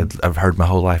it's a word I've heard my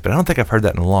whole life, but I don't think I've heard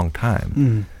that in a long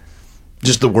time.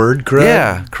 Just the word crud?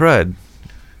 Yeah, crud.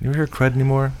 You ever hear crud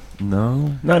anymore?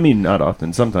 No. I mean, not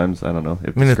often. Sometimes, I don't know.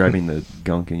 If I mean, describing the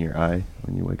gunk in your eye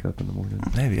when you wake up in the morning.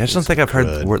 Maybe. I just don't think I've heard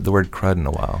the word crud in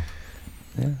a while.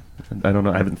 Yeah. I don't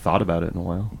know. I haven't thought about it in a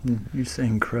while. You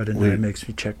saying crud and that makes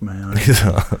me check my eyes.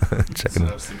 Checking.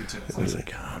 I was thinking too. I was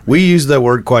like, oh, We use that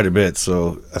word quite a bit,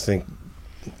 so I think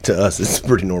to us it's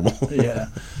pretty normal. Yeah.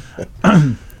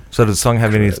 So does the song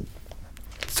have any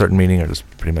certain meaning, or just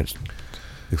pretty much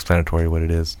explanatory what it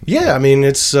is? Yeah, I mean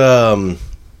it's when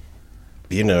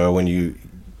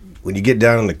you get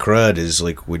down in the crud is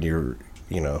like when you're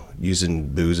using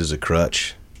booze as a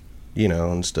crutch,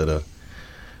 instead of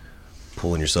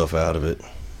pulling yourself out of it.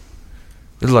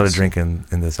 There's a lot of drinking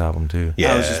in this album too.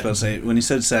 Yeah, I was just about to say, when you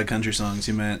said sad country songs,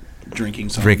 you meant drinking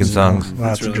songs. Drinking songs.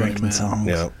 Lots of really what I drinking meant. songs.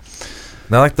 yeah.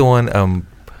 And I like the one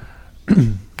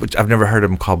which I've never heard of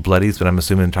them called Bloodies, but I'm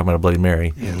assuming they're talking about a Bloody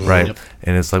Mary, right? Yep.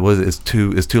 And it's like, it's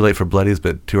too late for Bloodies,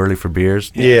 but too early for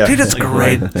beers. Yeah. Dude, that's Like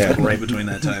great. Right between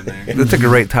that time there. That's a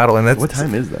great title, and that's What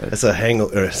time is that? That's a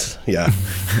hangover. Yeah,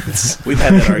 We've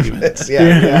had that argument.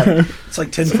 yeah. It's like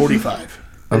 10:45.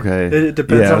 Okay. It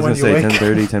depends yeah, on I was when going to you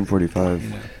say wake 10:30,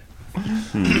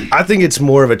 10:45. I think it's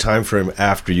more of a time frame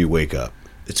after you wake up.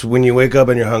 It's when you wake up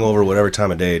and you're hungover, whatever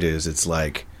time of day it is. It's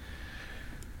like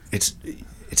it's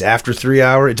after 3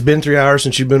 hours. It's been 3 hours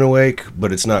since you've been awake,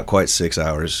 but it's not quite 6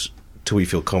 hours till we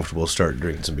feel comfortable start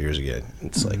drinking some beers again.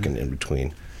 It's like an in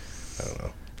between. I don't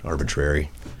know, arbitrary.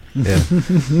 yeah.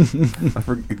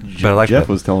 But I like Jeff that.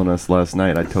 was telling us last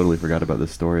night. I totally forgot about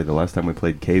this story. The last time we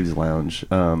played Caves Lounge,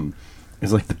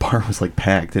 it's like the bar was like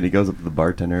packed, and he goes up to the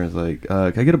bartender and is like,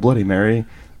 "Can I get a Bloody Mary?"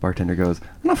 Bartender goes,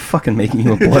 "I'm not fucking making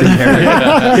you a Bloody Mary."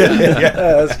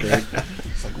 That's great.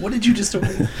 It's like, what did you just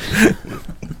order?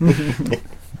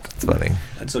 It's funny.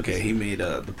 That's okay. He made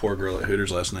the poor girl at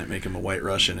Hooters last night make him a White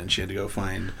Russian, and she had to go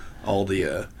find all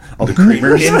the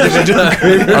creamers.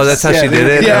 Oh, that's how she did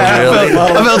it? Yeah, Oh,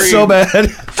 really? I felt so bad.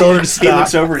 Told her to He stop.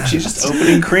 looks over and she's just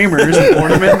opening creamers and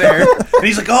pouring them in there. And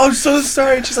he's like, "Oh, I'm so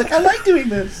sorry." And she's like, "I like doing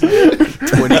this."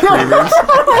 20 creamers.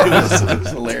 It was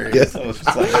hilarious. I was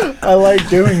just like, I like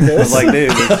doing I this. was like,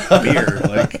 dude, it's beer.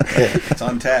 Like, it's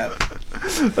on tap.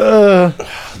 Being Oh,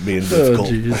 difficult.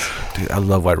 jeez. Dude, I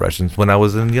love White Russians. When I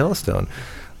was in Yellowstone,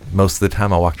 most of the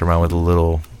time I walked around with a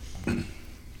little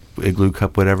igloo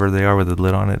cup, whatever they are, with a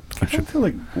lid on it. I don't feel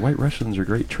like White Russians are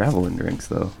great traveling drinks,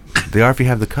 though. They are if you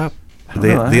have the cup. I don't The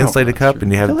know, I don't- insulated cup, that's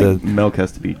and you true. have I feel like the... milk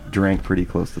has to be drank pretty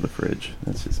close to the fridge.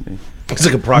 That's just me. It's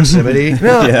like a proximity.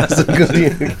 No, Yeah.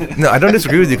 no, I don't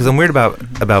disagree with you because I'm weird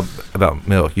about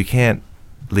milk. You can't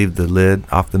leave the lid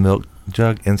off the milk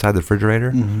jug inside the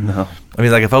refrigerator. No. I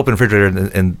mean, like if I open the refrigerator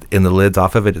and the lid's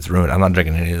off of it, it's ruined. I'm not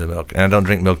drinking any of the milk, and I don't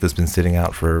drink milk that's been sitting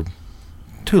out for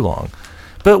too long.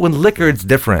 But when liquor, it's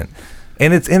different,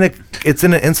 and it's in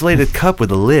an insulated cup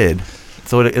with a lid,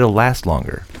 so it'll last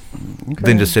longer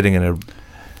than just sitting in a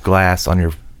glass on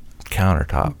your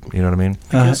countertop. You know what I mean?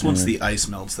 I guess once the ice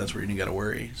melts, that's where you got to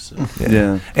worry. So.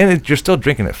 Yeah. And you're still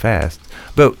drinking it fast.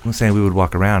 But I'm saying we would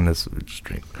walk around and just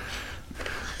drink.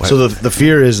 So the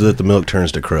fear is that the milk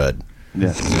turns to crud.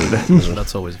 Yeah.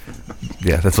 That's always.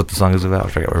 Yeah, that's what the song is about. I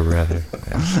forget where we're at there.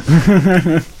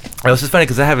 Yeah. It was just funny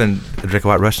because I haven't drank a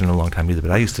White Russian in a long time either, but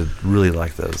I used to really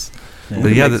like those. We But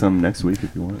can yeah, make some next week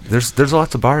if you want. there's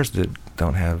lots of bars that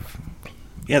don't have.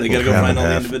 Yeah, they got to go Half find and all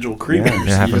the half. individual creamers.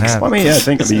 Yeah, half and half. Well, I mean, yeah,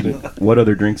 I mean, what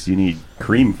other drinks do you need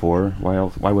cream for? Why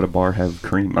else? Why would a bar have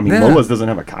cream? I mean, Yeah. Lola's doesn't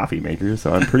have a coffee maker,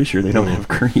 so I'm pretty sure they don't have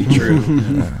cream.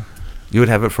 True. You would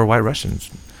have it for White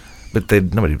Russians, but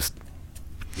nobody was.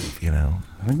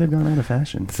 I think they've gone out of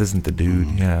fashion. This isn't the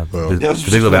dude. Yeah, Well, the Yeah, it's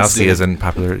Big Lebowski expensive. isn't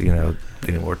popular.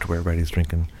 Anymore to where everybody's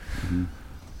drinking. Mhm.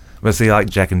 But see, I like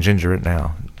Jack and Ginger it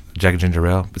now. Jack and Ginger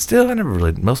Ale, but still, I never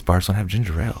really. Most bars don't have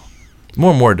ginger ale.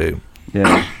 More and more do.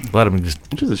 Yeah, A lot of them just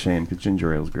which is a shame because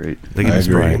ginger ale's great. they give I me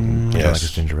Sprite. agree. I like Yes.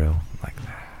 this ginger ale. Like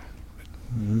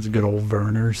It's a good old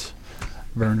Verner's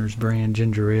brand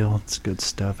ginger ale. It's good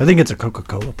stuff. I think it's a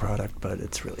Coca-Cola product, but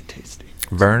it's really tasty.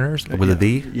 Verner's with a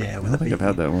V. Yeah, I with don't a think I've V.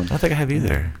 had that one. I don't think I have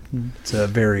either. It's a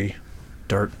very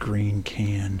dark green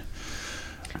can.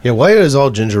 Yeah, why is all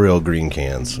ginger ale green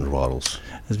cans and bottles?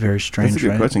 It's very strange, That's a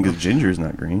good right? question because ginger's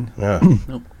not green. Yeah.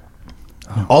 Nope.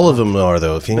 All of them are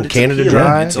though. If you But in it's Canada appealing.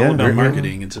 Dry, It's all Yeah, about very good.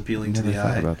 marketing. It's appealing to Never the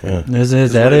thought eye. about that. Yeah. Is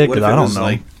What that it? if 'Cause I it don't was know.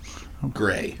 like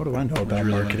Gray. What do I know Would about you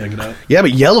really want to pick marketing? it up? Yeah,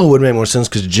 but yellow would make more sense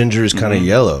because ginger is kind of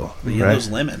yellow, But right? yellow's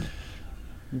lemon.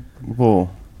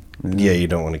 Well, Yeah, you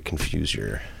don't want to confuse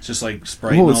your. It's just like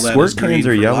Sprite well, and all that. squirt is green cans are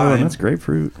for yellow, lime. and that's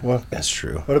grapefruit. That's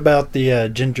true. What about the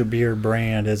ginger beer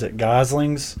brand? Is it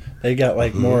Gosling's? They got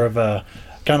like more of a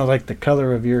kind of like the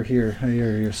color of your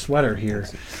sweater here.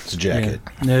 It's a jacket.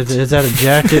 Yeah. Is that a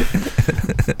jacket?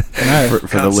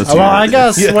 For the listener. Well, I got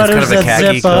It's sweaters kind of a that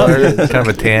khaki zip color. up. It's kind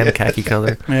of a tan khaki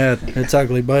color. Yeah, it's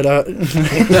ugly, but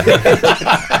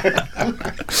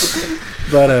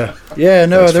yeah,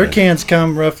 no, That's their fine. cans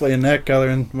come roughly in that color.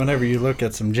 And whenever you look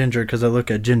at some ginger, because I look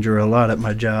at ginger a lot at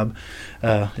my job,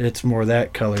 it's more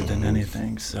that color than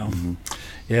anything. So,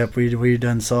 yep, we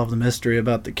done solved the mystery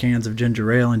about the cans of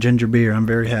ginger ale and ginger beer. I'm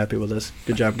very happy with this.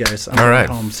 Good job, guys. I'm All right.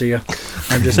 going home. See ya.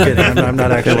 I'm just kidding. I'm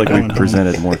not I feel actually like going we home.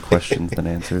 presented more questions than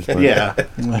answers. But Yeah.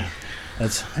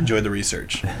 That's Enjoy the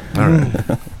research. All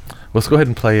right. Let's go ahead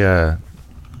and play our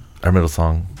middle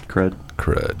song, Crud.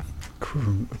 Crud.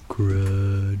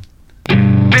 crud.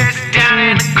 Best down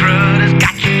in the crud has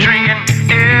got you drinking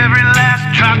every last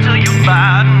drop till you're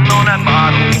biting on that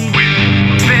bottle.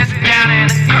 Best down in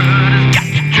the crud has got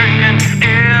you drinking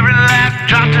every last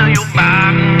drop till you're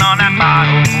biting on that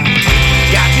bottle.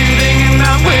 Got you thinking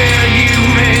about where you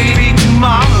may be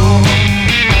tomorrow.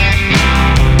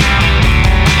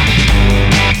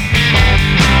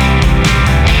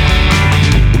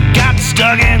 Got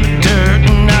stuck in the dirt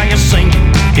and now you're sinking.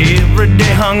 Every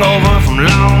day hungover from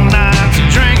long nights of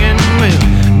drinking. Well,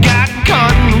 got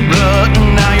caught in the rut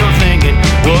and now you're thinking,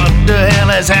 what the hell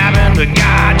has happened? But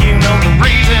God, you know the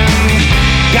reason.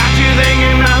 Got you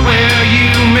thinking about where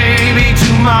you may be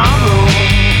tomorrow.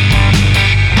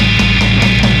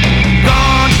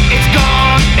 Gone, it's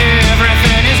gone,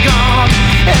 everything is gone.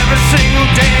 Every single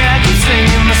day I keep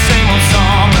singing the same old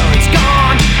song. Well, it's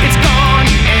gone,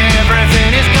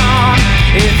 everything is gone.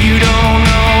 If you don't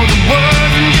know the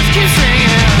words, then just keep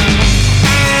singing.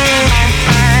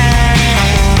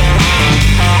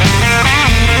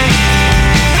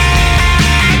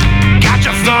 Got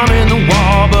your thumb in the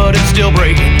wall, but it's still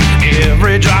breaking.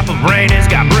 Every drop of rain has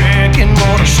got brick and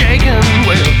mortar shaking.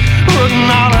 Well, putting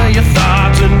all of your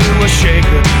thoughts into a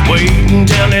shaker. Wait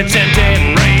until it's empty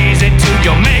and raise it to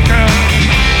your maker.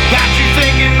 Got you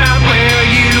thinking about where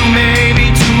you may be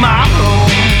tomorrow.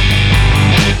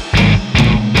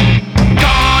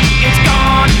 Gone, it's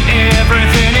gone,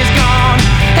 everything is gone.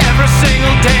 Every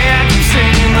single day I keep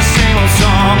singing the same old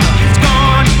song. It's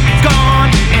gone,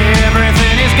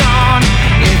 everything is gone.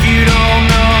 If you don't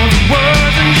know the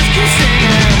words, then just keep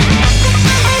singing.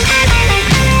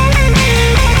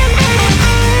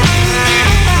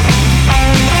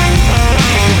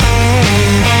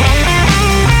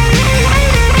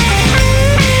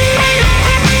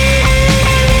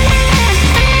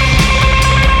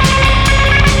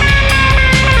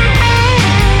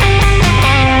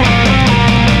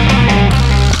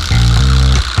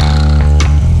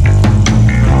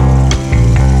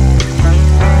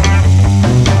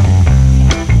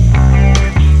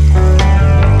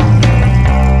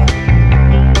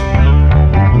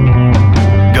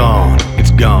 Gone,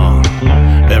 it's gone,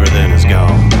 everything is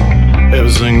gone. Every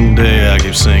single day I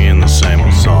keep singing the same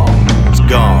old song. It's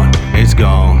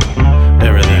gone,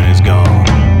 everything is gone.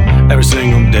 Every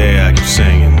single day I keep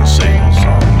singing the same old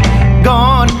song.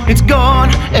 Gone, it's gone,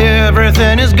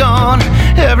 everything is gone.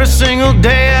 Every single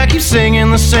day I keep singing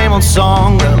the same old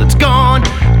song. Well, it's gone,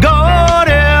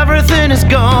 everything is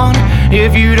gone.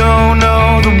 If you don't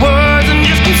know the words, then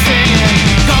just keep singing.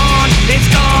 Gone, it's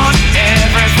gone,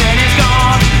 everything is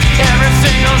gone. Every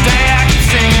single day I keep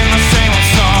singing the same old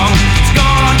song. It's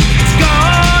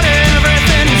gone,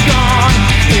 everything is gone.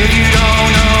 If you don't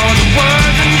know the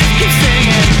words, then just keep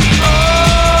singing.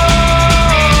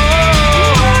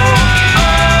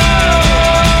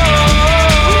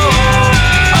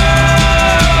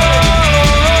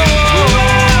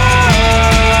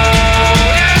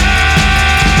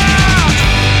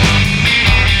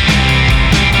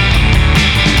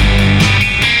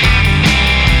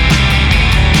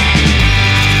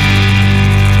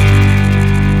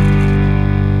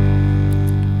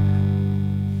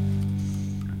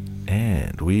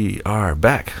 And we are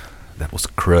back. That was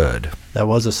Crud. That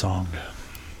was a song.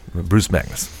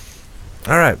 BruceMagnus.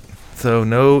 All right. So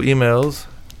no emails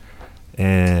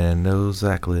and no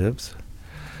Zach Lives.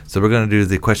 So we're going to do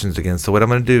the questions again. So what I'm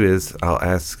going to do is I'll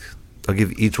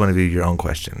give each one of you your own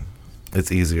question.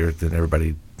 It's easier than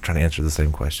everybody trying to answer the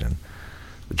same question.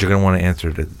 But you're going to want to answer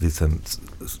at least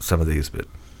some of these. But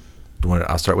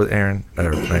I'll start with Aaron.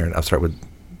 I'll start with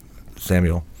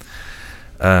Samuel.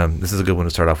 This is a good one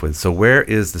to start off with. So where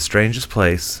is the strangest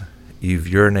place you've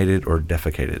urinated or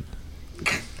defecated?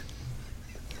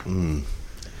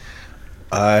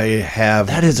 I have.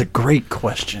 That is a great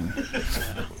question.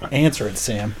 Answer it,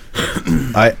 Sam.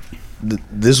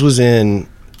 This was in.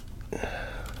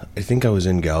 I think I was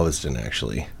in Galveston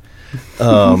actually.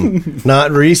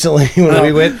 Not recently when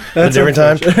we went a different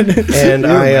time, and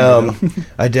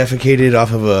I defecated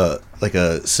off of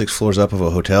a 6 floors up of a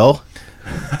hotel.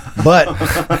 But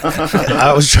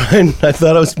I was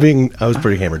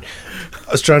pretty hammered.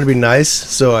 I was trying to be nice,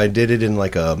 so I did it in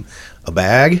like a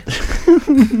bag,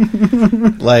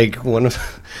 like one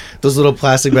of those little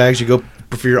plastic bags you go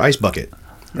for your ice bucket,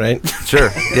 right? Sure.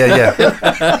 Yeah.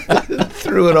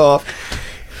 Threw it off.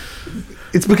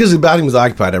 It's because the bathroom was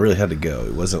occupied. I really had to go.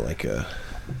 It wasn't like a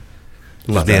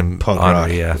not that punk rock.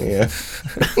 Yeah.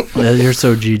 Yeah, you're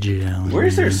so GG, Alan.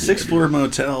 Where's their 6-floor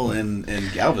motel in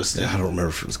Galveston? I don't remember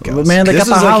if it was But Galveston. man, they got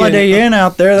the Holiday Inn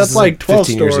out there. That's like 12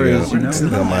 15 years ago. stories. You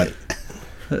know? No, my-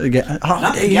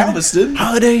 Holiday Inn. Galveston.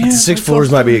 Holiday Inn. 6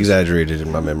 floors might be exaggerated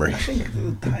in my memory.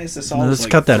 Let's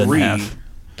cut that in half.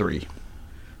 3.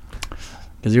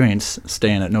 Because you ain't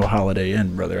staying at no Holiday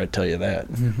Inn, brother. I tell you that.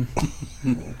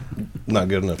 Not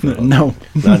good enough. No.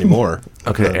 Not anymore.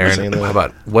 Okay, Not Aaron, saying that. how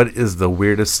about what is the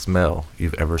weirdest smell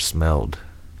you've ever smelled?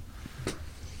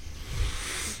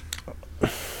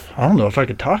 I don't know if I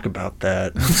could talk about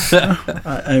that.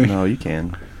 I mean, No, you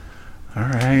can. all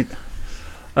right.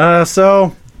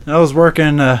 So I was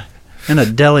working in a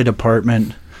deli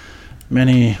department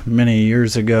many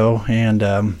years ago,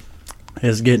 and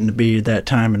it's getting to be that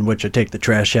time in which I take the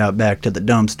trash out back to the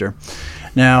dumpster.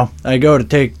 Now I go to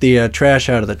take the trash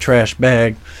out of the trash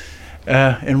bag,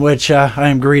 in which I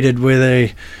am greeted with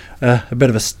a bit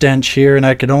of a stench here, and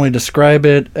I can only describe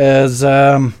it as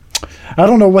I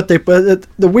don't know what they put.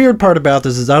 The weird part about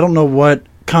this is I don't know what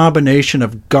combination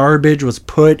of garbage was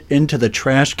put into the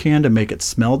trash can to make it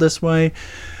smell this way,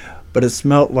 but it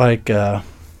smelled like a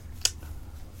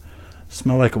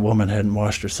woman hadn't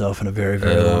washed herself in a very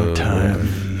long time.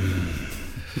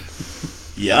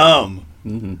 Yum.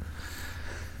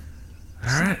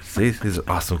 All right. See, these are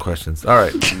awesome questions. All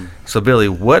right. So, Billy,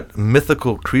 what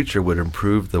mythical creature would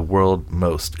improve the world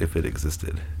most if it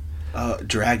existed?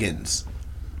 Dragons.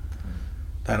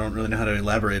 I don't really know how to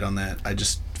elaborate on that. I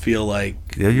just feel like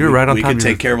you're right on we top could of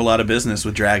your- take care of a lot of business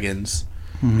with And dragons.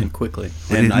 quickly.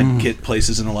 And I'd get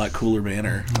places in a lot cooler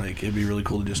manner. Like it'd be really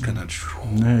cool to just kind of.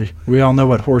 Hey, we all know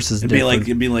what horses It'd did.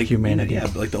 be like humanity. Yeah,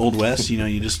 like the old west. You know,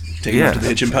 you just take them up to the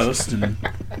hitching post, and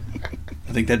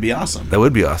I think that'd be awesome. That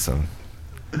would be awesome.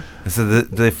 So, do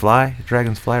they fly?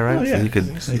 Dragons fly, right? Oh, yeah. So you could.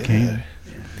 They can.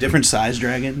 Different size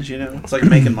dragons. You know, it's like a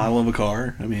make and model of a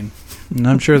car. I mean, And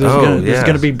I'm sure there's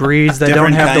gonna be breeds that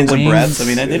don't different have kinds the of wings. breaths. I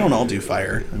mean, they don't all do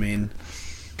fire. I mean,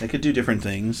 they could do different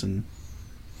things, and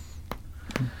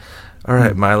All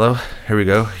right, Milo, here we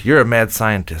go. You're a mad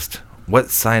scientist. What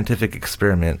scientific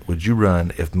experiment would you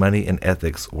run if money and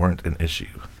ethics weren't an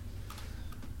issue?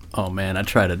 Oh man, I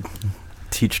try to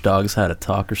teach dogs how to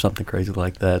talk or something crazy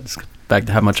like that. It's back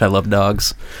to how much I love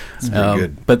dogs. It's pretty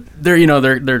good. But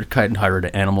they're kind of hybrid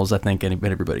animals. I think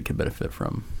everybody could benefit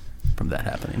from that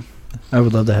happening. I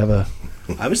would love to have a.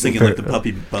 I was thinking like the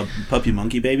puppy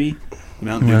monkey baby. The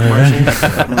Mountain Dew commercial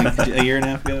from like a year and a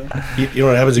half ago. You know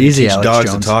what happens if Easy, you teach Alex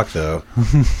dogs Jones. to talk, though?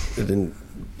 Then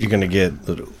you're going to get,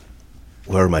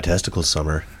 where are my testicles,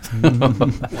 Summer?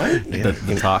 What? Yeah,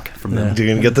 The talk from them. you're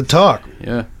going to get the talk.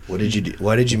 Yeah. What did you do?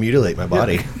 Why did you mutilate my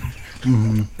body?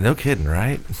 No kidding,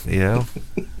 right? You know?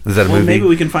 Is that a Well, movie? maybe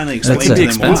we can finally explain That's to them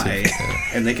expensive. why,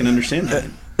 and they can understand that.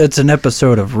 It's an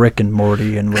episode of Rick and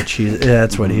Morty in which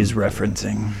that's what he's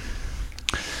referencing.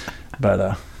 But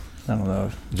I don't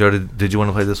know. Joe, did you want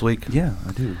to play this week? Yeah,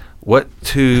 I do. What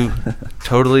two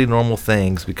totally normal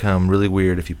things become really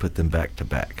weird if you put them back to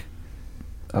back?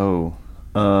 Oh,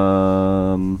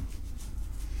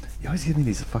 you always give me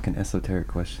these fucking esoteric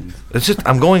questions. It's just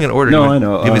I'm going in order. No, You I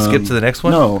know. Give me skip to the next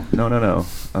one. No.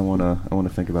 I wanna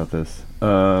think about this.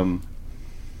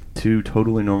 Two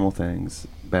totally normal things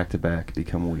back to back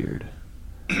become weird.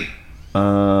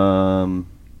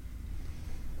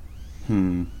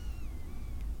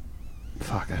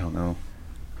 Fuck, I don't know.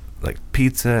 Like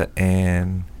pizza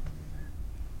and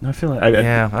No, I feel like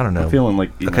yeah, I don't know. I'm feeling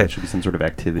like Okay. it should be some sort of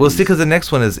activity. Well, see, because the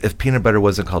next one is if peanut butter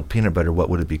wasn't called peanut butter, what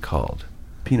would it be called?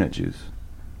 peanut juice,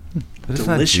 But it's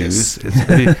Delicious. not juice.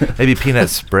 It's maybe peanut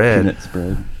spread. peanut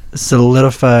spread.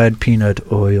 Solidified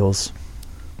peanut oils.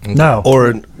 No.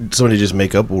 Or somebody just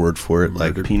make up a word for it,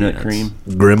 like Peanut peanuts. cream.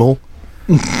 Grimmel.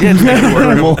 Yeah, it's maybe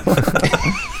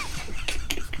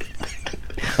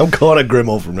I'm calling it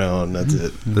Grimmel from now on. That's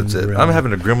it. That's it. I'm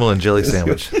having a Grimmel and jelly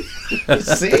sandwich.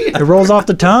 See? It rolls off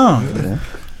the tongue.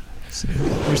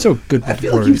 You're so good with I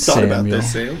feel words, like you've thought about Samuel.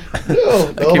 this, Sam. No,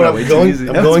 came but out way I'm too going, easy.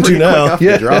 I'm That going was to pretty now.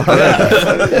 quick off the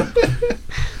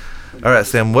draw. All right,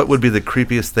 Sam, what would be the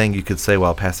creepiest thing you could say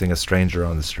while passing a stranger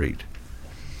on the street?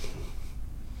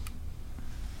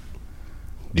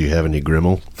 Do you have any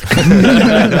Grimmel?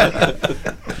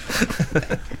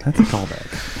 That's a callback.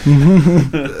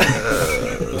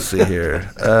 Let's see here.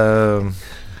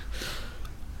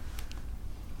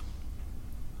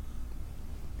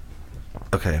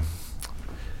 Okay.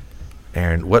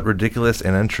 Aaron, what ridiculous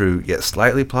and untrue, yet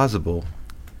slightly plausible.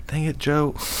 Dang it,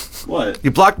 Joe. What?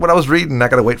 You blocked what I was reading. I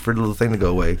got to wait for the little thing to go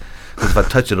away. Because if I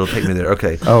touch it, it'll take me there.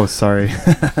 Okay. Oh, sorry.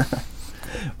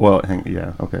 Well,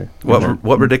 yeah, okay.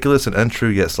 What ridiculous and untrue,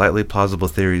 yet slightly plausible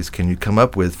theories can you come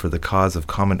up with for the cause of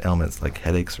common ailments like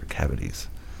headaches or cavities?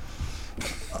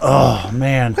 Oh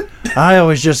man, I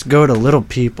always just go to little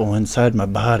people inside my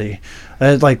body.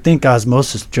 I think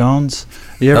Osmosis Jones.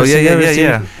 You ever Oh, yeah, seen?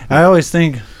 yeah. I always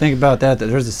think about that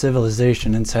there's a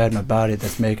civilization inside my body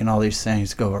that's making all these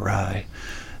things go awry.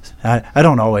 I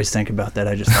don't always think about that.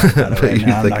 I just thought about it right You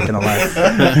now. I'm think not gonna lie.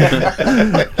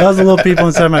 That was the little people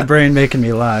inside my brain making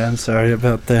me lie. I'm sorry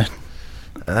about that.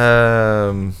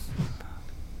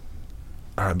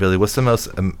 All right, Billy. What's the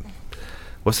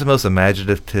most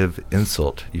imaginative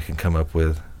insult you can come up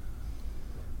with?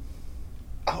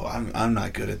 Oh, I'm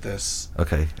not good at this.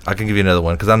 Okay, I can give you another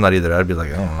one because I'm not either. I'd be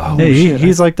like, I don't know. Hey,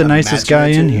 he's like the nicest guy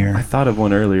in Imaginative. I here. thought of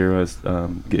one earlier. Was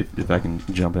if I can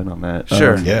jump in on that.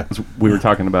 Sure. Yeah. We were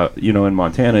talking about, in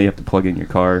Montana, you have to plug in your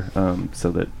car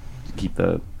so that you keep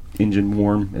the engine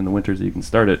warm in the winter so you can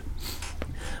start it.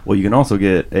 Well, you can also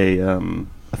get a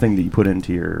thing that you put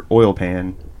into your oil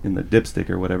pan in the dipstick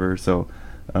or whatever. So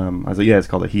I was like, yeah, it's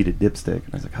called a heated dipstick.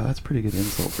 And I was like, oh, that's a pretty good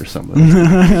insult for somebody.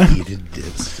 Heated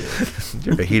dipstick.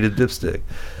 You're a heated dipstick.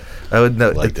 I would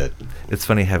know. Like that. It's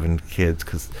funny having kids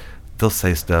because they'll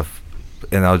say stuff,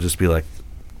 and I'll just be like,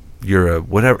 "You're a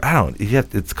whatever." I don't.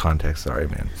 It's context. Sorry,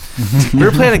 man. We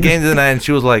were playing a game the other night, and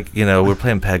she was like, we're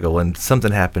playing Peggle, and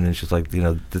something happened, and she's like,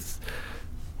 this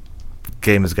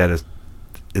game has got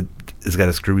it's got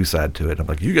a screwy side to it. I'm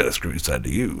like, you got a screwy side to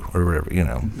you, or whatever,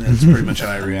 That's pretty much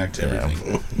how I react to Yeah.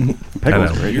 everything.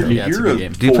 Peggle's I know. great. Yeah, it's a good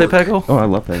game. Do you play fork. Peggle? Oh, I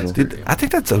love Peggle. Dude, I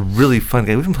think that's a really fun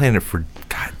game. We've been playing it for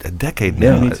a decade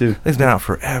now. Yeah, me too. It's been out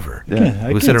forever.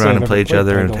 Yeah. We sit around and play each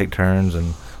other and take turns,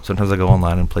 and sometimes I go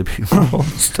online and play people and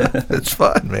stuff. It's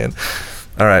fun, man.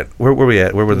 All right, where were we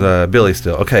at? Where was Billy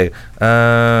still? Okay.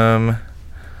 Okay,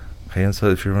 and so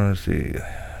if you want to see,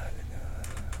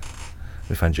 let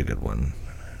me find you a good one.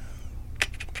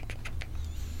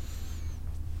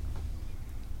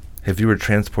 If you were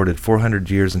transported 400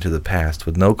 years into the past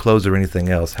with no clothes or anything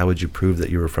else, how would you prove that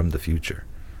you were from the future?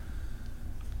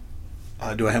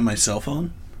 Do I have my cell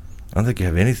phone? I don't think you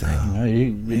have anything. No,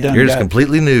 You're just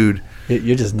completely nude,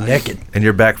 You're just naked. and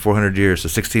you're back 400 years, so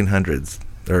 1600s,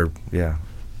 or yeah,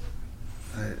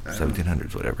 I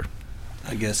 1700s, whatever.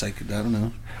 guess I could. I don't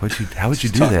know. How would you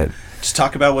Just do talk- that? Just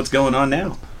talk about what's going on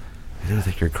now. You don't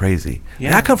think you're crazy?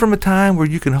 Yeah. I come from a time where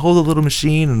you can hold a little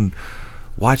machine and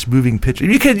watch moving pictures.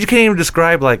 You can't even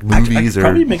describe like I movies could or.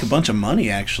 probably make a bunch of money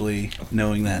actually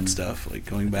knowing that stuff, like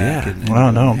going back. Yeah. And I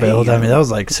don't know, hey, Bill. I you mean, know. that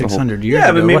was like 600 years Yeah,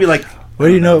 ago. but maybe What- like What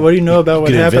do you know? What do you know about what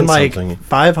could happened invent like something.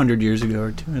 500 years ago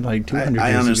or 200 I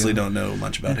years honestly ago? don't know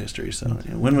much about history. So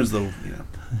when was the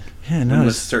Yeah, when no.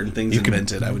 was certain things You could-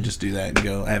 invented? I would just do that and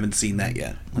go. I haven't seen that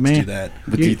yet. Let's Man. do that.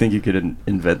 But do you think you could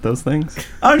invent those things?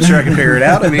 I'm sure I can figure it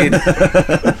out. I mean,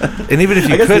 And even if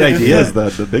you I guess could, the idea is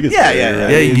the biggest. Yeah, barrier, yeah,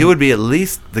 right? yeah, you would be at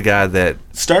least the guy that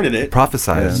started it.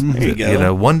 prophesized. Yeah. There you that,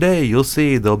 go. one day you'll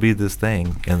see there'll be this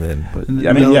thing, and then. But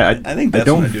I mean, yeah, I think that's I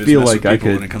don't what I do is feel mess like with I people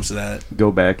when it could comes to that.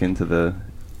 go back into the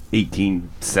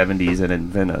 1870s and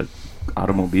invent a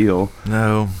automobile.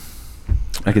 No.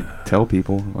 I could tell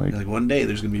people like, Like one day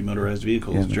there's going to be motorized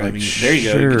vehicles Yeah, driving. like, There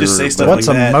you go. You could just say sure, stuff but- What's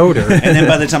like a that. motor? And then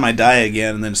by the time I die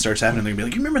again, and then it starts happening, they're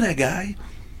going to be like, "You remember that guy?"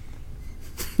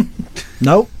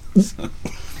 Nope.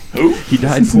 he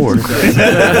died poor. Most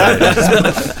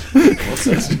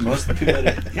of the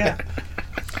people. Yeah.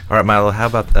 All right, Milo. How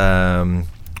about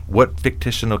what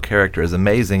fictional character is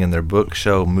amazing in their book,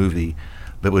 show, movie,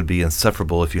 but would be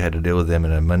insufferable if you had to deal with them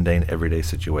in a mundane, everyday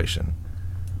situation?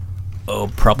 Oh,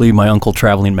 probably my Uncle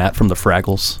Traveling Matt from the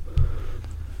Fraggles.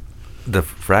 The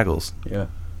Fraggles. Yeah.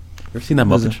 Ever seen that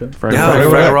Muppet Show? Fraggle Yeah, Rock.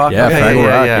 Fraggle Rock. Yeah, Okay, Fraggle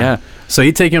yeah, Rock. yeah. Yeah. So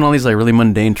he'd take you on all these like really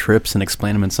mundane trips and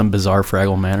explain them in some bizarre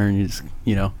Fraggle manner, and you just,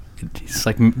 it's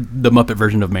like the Muppet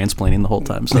version of mansplaining the whole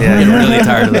time. So Yeah, I get yeah. really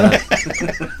tired of that.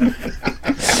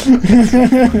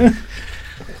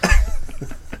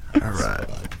 All right.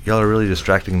 Y'all are really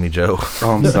distracting me, Joe.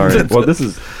 Oh, I'm sorry. Well, this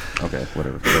is okay.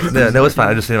 Whatever. No, it's fine.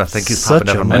 I just I think he's Such popping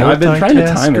up a on And my. I've been trying to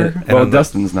time it. multitasker. Well, And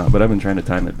Dustin's not, but I've been trying to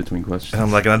time it between questions. And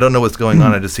I'm like, and I don't know what's going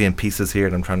on. I just see in pieces here,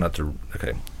 and I'm trying not to.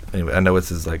 Okay. Anyway, I know this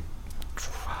is like.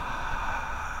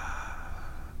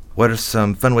 What are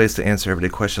some fun ways to answer everyday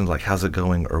questions like "How's it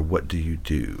going?" or "What do you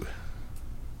do?"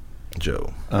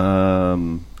 Joe.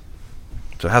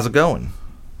 So how's it going?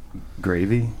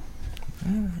 Gravy.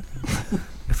 I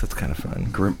guess that's kind of fun.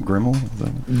 Grimmel. Is that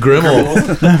what-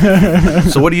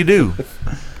 Grimmel. So what do you do?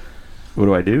 What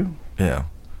do I do? Yeah.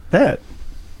 That.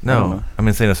 I don't No, know. I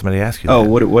mean, saying if somebody asks you. Oh,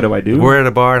 that. what do I do? We're at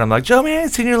a bar, and I'm like, Joe, man, I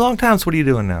ain't seen you in a long time. So what are you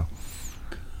doing now?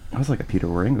 That was like a Peter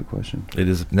Waringo question. It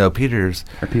is no Peter's.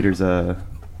 Or Peter's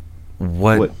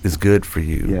What is good for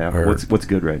you? yeah. Or What's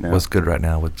good right now? what's good right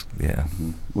now? Yeah.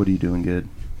 Mhm. What are you doing good?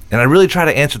 And I really try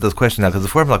to answer those questions now because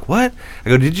before I'm like, what? I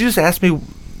go, did you just ask me?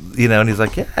 You know, and he's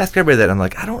like, yeah, ask everybody that. I'm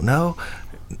like, I don't know.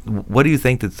 What do you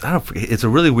think that's? I don't. It's a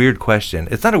really weird question.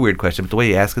 It's not a weird question, but the way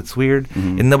you ask it's weird,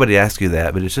 Mhm. and nobody asks you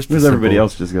that. But it's just Because a everybody simple-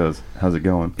 else just goes, "How's it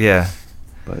going?" Yeah.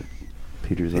 But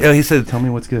Peter's like, Oh, he said, "Tell me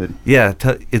what's good. yeah.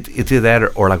 It's either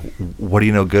that or like, what do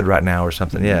you know good right now or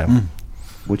something. Yeah. Mm.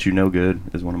 What you know good"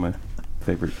 is one of my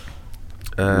favorite.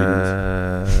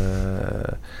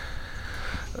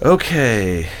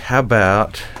 Okay, how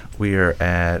about we are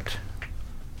at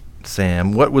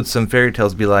Sam. What would some fairy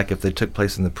tales be like if they took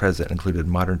place in the present, and included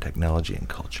modern technology and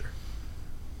culture?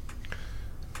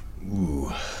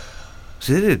 Ooh.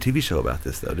 See, they did a TV show about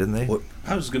this, though, didn't they? What?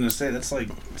 I was gonna say it's like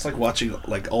watching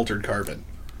like Altered Carbon,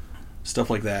 stuff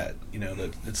like that. You know,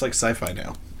 that it's like sci-fi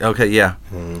now. Okay, yeah.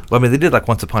 Well, I mean, they did like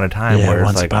Once Upon a Time, Yeah, where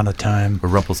Once it's like Upon a Time.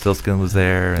 where Rumpelstiltskin was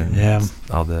there, and Yeah.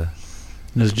 all the.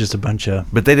 It was just a bunch of.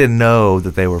 But they didn't know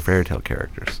that they were fairy tale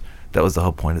characters. That was the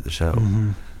whole point of the show.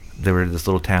 Mhm. They were in this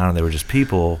little town, and they were just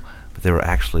people, but they were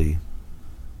actually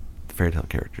fairy tale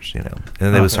characters, you know. And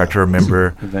then they would start to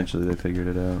remember. Eventually, they figured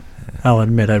it out. I'll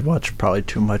admit I'd watched probably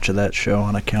too much of that show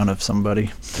on account of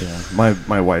somebody. Yeah,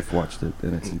 my wife watched it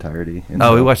in its entirety. And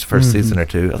Oh, we so- watched the 1st Mhm. season or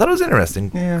two. I thought it was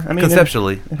interesting. Yeah, I mean,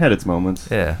 Conceptually. it had its moments.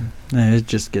 Yeah. It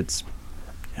just gets,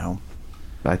 you know,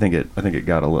 I think it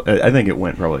got a little. I think it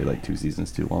went probably like 2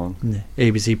 seasons too long.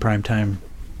 ABC primetime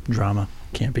drama.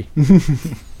 Can't be.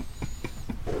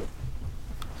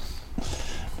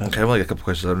 Okay, I've only got a couple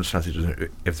questions. I'm just trying to see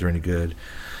if they're any good.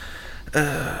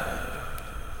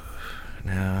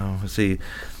 Now, let's see.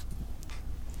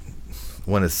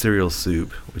 One is cereal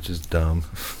soup, which is dumb.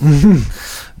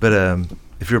 But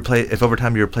if over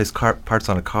time you replace parts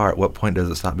on a car, at what point does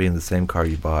it stop being the same car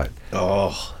you bought?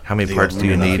 Oh, How many parts do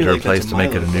you need to replace to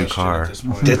make it a new car?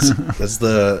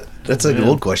 that's an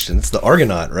old question. It's the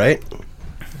Argonaut, right?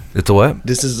 It's a what?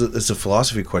 It's a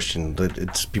philosophy question that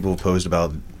it's people have posed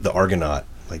about the Argonaut,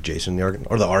 like Jason the Argonaut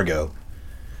or the Argo.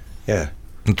 Yeah,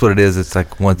 That's what it is. It's like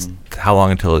how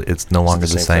long until it's no longer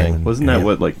the the same same. thing. Wasn't that Yeah.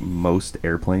 what like most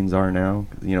airplanes are now?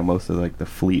 You know, most of like the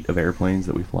fleet of airplanes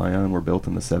that we fly on were built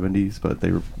in the 70s, but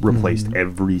they replaced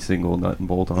every single nut and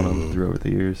bolt on them through over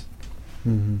the years.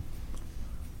 Mm-hmm.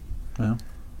 Well,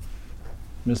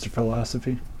 Mr.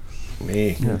 Philosophy.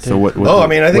 me. Yeah. So what? Oh, I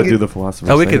mean, I think what do it- the philosophers?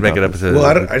 Oh, we say could make about it up this? as a.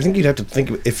 Well, I think you'd have to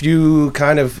think if you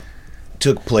kind of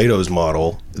took Plato's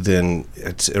model, then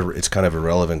it's kind of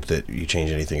irrelevant that you change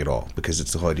anything at all because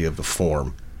it's the whole idea of the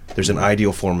form. There's an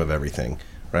ideal form of everything,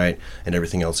 right? And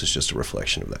everything else is just a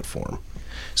reflection of that form.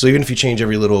 So even if you change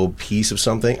every little piece of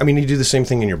something, I mean, you do the same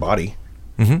thing in your body.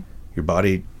 Mm-hmm. Your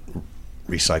body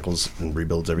recycles and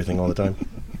rebuilds everything all the time.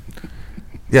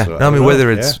 Yeah, So, no, I mean don't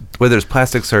know, whether it's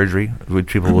plastic surgery, which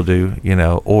people will do, you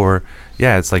know, or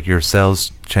it's like your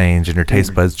cells change and your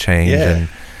taste buds change, Yeah. and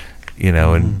you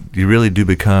know, and you really do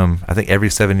become. I think every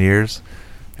 7 years,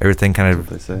 everything kind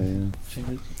That's what of they say.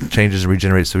 Yeah. changes and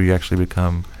regenerates, so you actually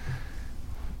become.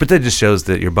 But that just shows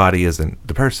that your body isn't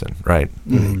the person, right?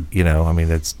 You know, I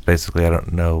mean, it's basically I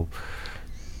don't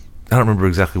remember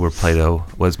exactly where Plato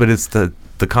was, but it's the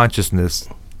consciousness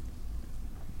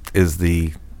is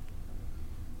the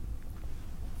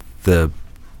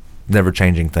never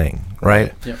changing thing,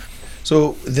 right? Yep.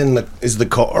 So then, is the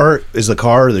car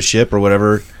or the ship or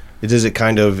whatever? Does it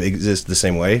kind of exist the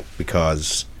same way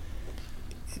because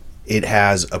it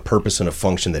has a purpose and a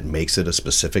function that makes it a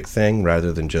specific thing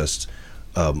rather than just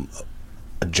a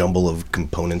jumble of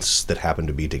components that happen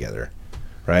to be together,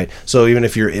 right? So even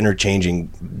if you're interchanging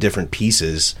different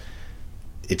pieces,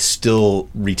 it's still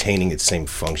retaining its same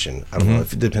function. I don't know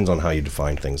if it depends on how you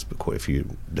define things, but if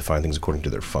you define things according to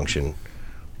their function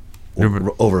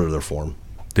over their form.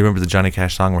 Do you remember the Johnny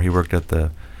Cash song where he worked at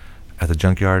the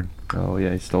junkyard Oh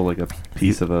yeah, he stole like a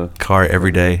piece of a car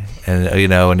every day, and you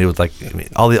know, and he was like, I mean,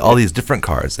 all these different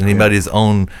cars, and he made his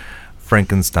own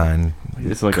Frankenstein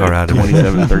It's like car a out of it.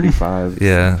 2735.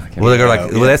 Yeah. I can't Well, they're like,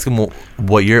 remember. well, they ask him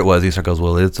what year it was. He goes,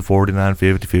 well, it's a 49,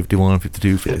 50, 51,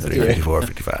 52, 53, 54,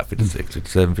 55, 56,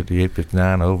 57, 58,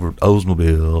 59 over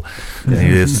Oldsmobile. And he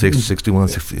is 61,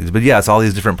 60. But yeah, it's all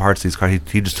these different parts of these cars.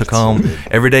 He just took home.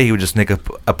 Every day he would just nick a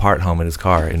part home in his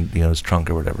car and, his trunk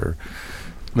or whatever.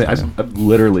 I mean, I've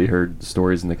literally heard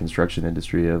stories in the construction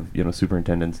industry of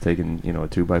superintendents taking a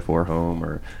 2x4 home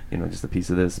or just a piece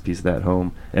of this, piece of that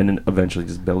home, and then eventually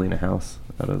just building a house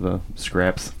out of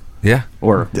scraps, Yeah.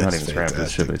 or not That's even scraps,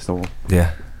 it's shit they stole.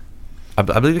 Yeah. I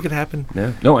believe it could happen.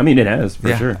 Yeah, no, I mean it has for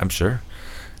yeah, sure. I'm sure.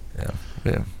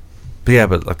 Yeah. But yeah,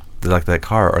 but like that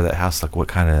car or that house, like what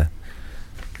kind of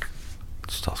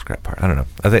just all scrap part? I don't know.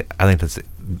 I think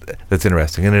that's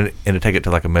interesting, and to take it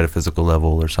to like a metaphysical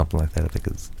level or something like that, I think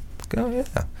it's oh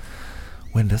yeah.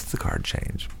 When does the card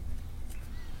change?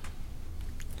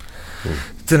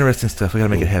 It's interesting stuff. We gotta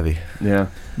make it heavy. Yeah,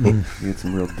 you get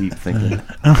some real deep thinking.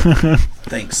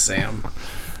 Thanks, Sam.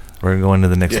 We're gonna go into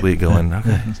the next week going,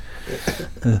 okay.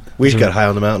 We just got high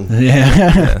on the mountain.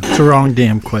 Yeah. It's the wrong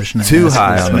damn question. I Too asked.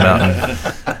 high on the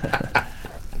mountain.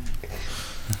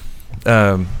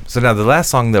 So now the last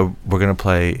song that we're gonna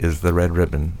play is "The Red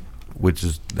Ribbon," which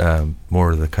is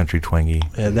more of the country twangy.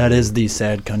 Yeah, that is the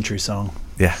sad country song.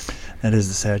 Yeah, That is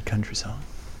the sad country song.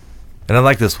 and I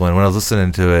like this one. When I was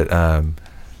listening to it, I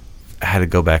had to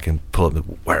go back and pull up.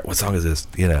 What song is this?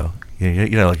 Like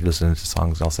you're listening to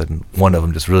songs, and all of a sudden one of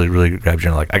them just really, really grabs you.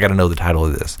 And like, I got to know the title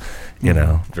of this.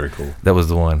 Very cool. That was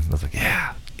the one. I was like,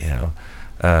 yeah,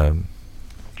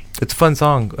 it's a fun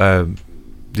song.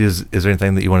 Is there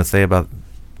anything that you want to say about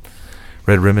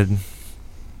Red Ribbon?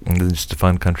 Is it just a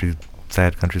fun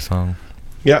sad country song?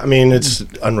 Yeah, I mean it's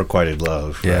unrequited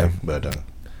love. Yeah. Right? But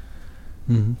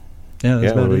Mm-hmm. Yeah, that's yeah,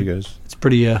 what about about it. you guys? It's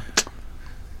pretty. It's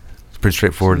pretty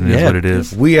straightforward and it is Yeah. what it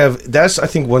is. That's I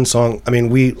think one song. I mean,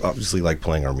 we obviously like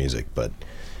playing our music, but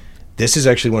this is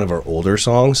actually one of our older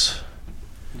songs.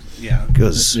 Yeah,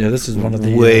 Because Yeah, this is one of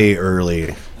the way early,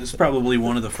 this is probably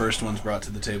one of the first ones brought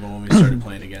to the table when we started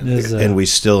playing again. Is, and we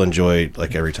still enjoy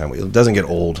like every time. It doesn't get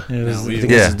old. It was, No, we- I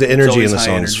think Yeah. this is the It's energy in always the high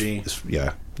songs. energy.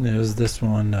 Yeah, it was this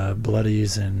one,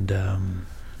 Bloodies and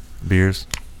Beers.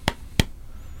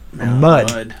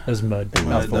 Mud. It was Mud.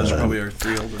 Those are probably our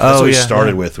three older. that's Oh, what we yeah.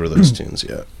 started with were those tunes.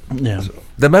 Yeah, Yeah.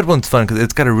 The Mud one's fun because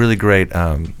it's got a really great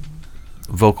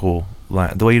vocal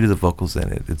line. The way you do the vocals in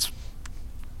it, it's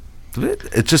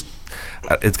just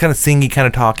it's kind of singy, kind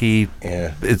of talky.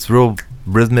 yeah. It's real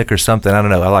rhythmic or something. I don't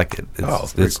know. I like it. Oh,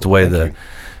 very It's the cool. way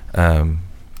Thank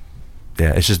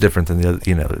it's just different than the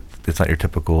other. It's not your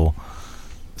typical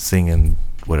singing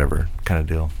whatever kind of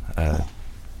deal.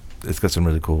 It's got some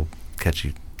really cool,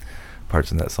 catchy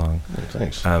parts in that song.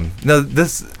 Thanks. No,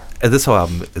 this whole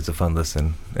album is a fun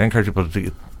listen. I encourage people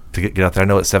to get out there. I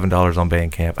know it's $7 on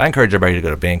Bandcamp. I encourage everybody to go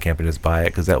to Bandcamp and just buy it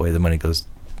because that way the money goes,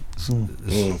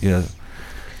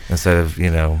 instead of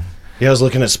Yeah, I was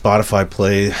looking at Spotify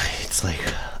play. It's like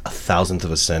 1/1000th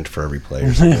of a cent for every play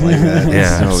or something like that.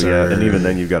 Yeah. Oh yeah, and Absurd. even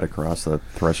then you've got to cross the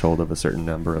threshold of a certain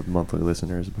number of monthly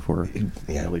listeners before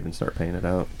Yeah. you'll even start paying it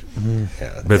out. Yeah,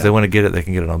 But if yeah. they want to get it, they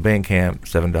can get it on Bandcamp.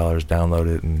 $7, download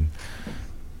it, and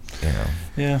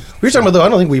Yeah. We were talking about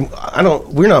though.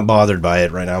 We're not bothered by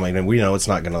it right now. I mean, we know it's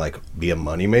not going to like be a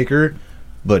moneymaker,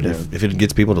 but if it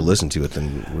gets people to listen to it,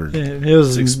 then we're It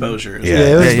was It's exposure. yeah,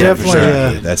 it was for definitely,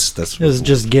 sure. That's It was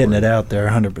just getting it out there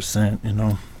 100%,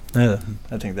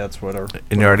 I think that's what our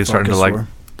and you're already starting to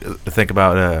focus think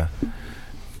about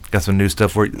got some new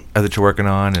stuff that you're working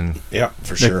on, and yeah,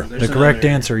 for The, sure. There's the correct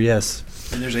another- answer, yes.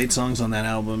 And there's 8 songs on that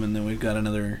album, and then we've got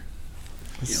another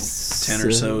 10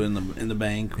 or so in the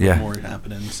bank. With Yeah. more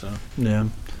happening. So Yeah.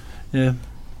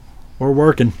 We're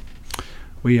working.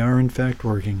 We are, in fact,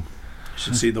 working. you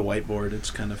should see the whiteboard. It's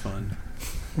kind of fun.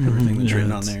 Everything that's Yeah,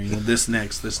 written on it's- there. This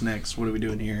next. What are we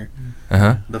doing here?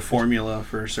 uh-huh. The formula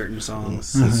for certain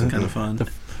songs Mm-hmm. is kind of fun.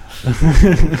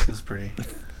 It's pretty.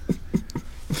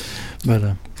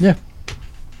 But, yeah.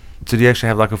 So do you actually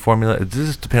have like a formula? Does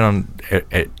this depend on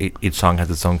each song has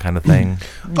its own kind of thing?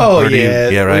 Oh Or do you- yeah,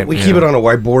 yeah, right. We yeah. keep it on a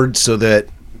whiteboard so that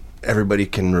everybody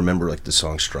can remember like the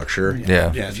song structure.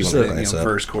 Yeah. Yeah, If you just wanna the, glance up.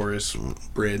 verse, chorus,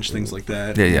 bridge, things like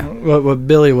that. Yeah, yeah. What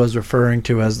Billy was referring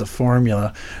to as the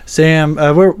formula. Sam,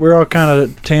 we're all kind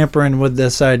of tampering with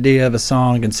this idea of a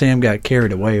song, and Sam got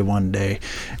carried away one day,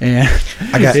 and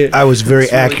I was very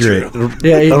That's really accurate.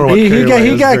 yeah, I don't know what he carried away,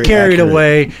 I was got very carried accurate.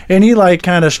 away, and he like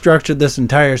kind of structured this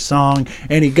entire song,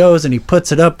 and he goes and he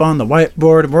puts it up on the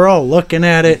whiteboard, and we're all looking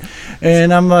at it,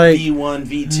 and I'm like, V1,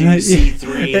 V2,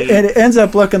 C3. and it ends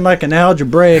up looking like an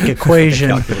algebraic equation.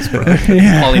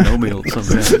 Polynomial.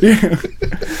 Something.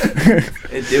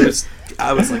 It was.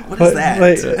 I was like, what is that?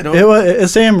 I don't-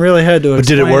 Sam really had to. But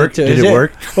did it explain work? to us. Did it Yeah.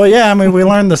 work? Well, yeah. I mean, we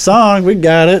learned the song. We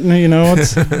got it, and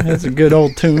it's a good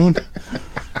old tune.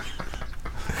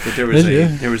 But there was Yeah.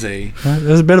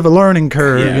 There's a bit of a learning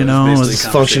curve, Yeah, it was basically It's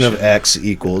function of X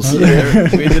equals. we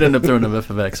did end up throwing an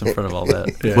f of x in front of all that.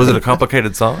 Yeah. Was it a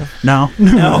complicated song? No.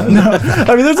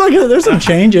 I mean, there's some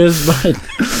changes, but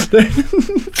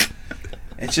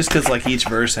It's just because like each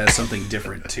verse has something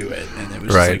different to it, and it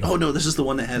was Right. just like, oh no, this is the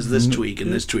one that has this tweak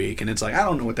and this tweak, and it's like I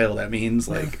don't know what the hell that means.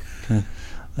 Like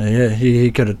yeah, he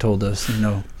could have told us,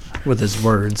 with his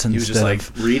words and he was just like,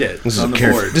 read it This is, on a the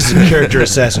board. this is a character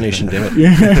assassination, damn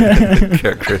it.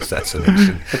 Character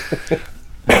assassination.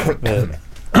 No,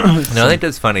 I think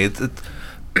that's funny. It's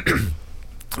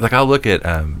like I'll look at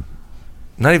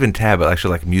not even tab, but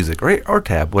actually like music or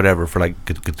tab, whatever, for like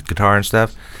guitar and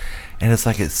stuff. And it's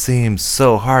like it seems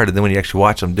so hard, and then when you actually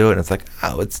watch them do it, it's like,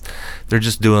 they're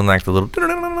just doing like the little,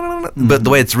 but the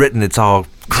way it's written, it's all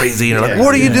crazy. You're like,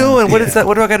 what are you doing? What is that?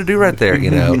 What do I got to do right there?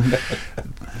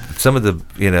 Some of the,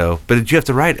 but you have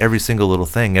to write every single little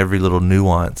thing, every little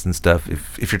nuance and stuff.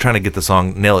 If you're trying to get the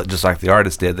song, nail it just like the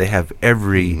artist did, they have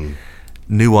every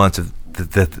nuance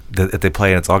that they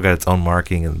play, and it's all got its own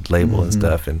marking and label and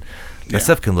stuff. And that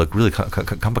stuff can look really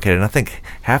complicated. And I think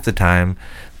half the time,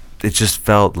 it just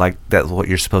felt like that's what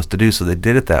you're supposed to do, so they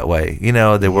did it that way.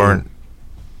 They weren't.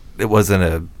 It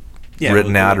wasn't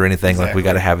written out or anything like we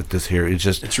got to have it this here.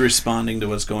 It's responding to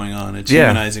what's going on. It's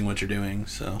humanizing what you're doing.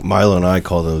 So Milo and I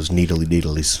call those needly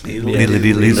deedlies. Needly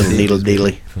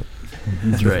Needly.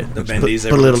 That's right. The bendies.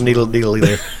 Put a little needle deedly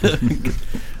there.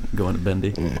 Going to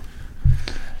Bendy.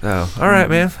 Oh, all right,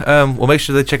 man. Well, make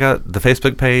sure they check out the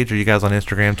Facebook page. Are you guys on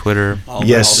Instagram, Twitter?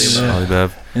 Yes. All the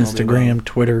above. Instagram,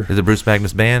 Twitter. Is it Bruce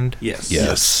Magnus Band?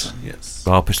 Yes.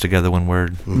 All pushed together one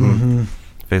word. Mm-hmm.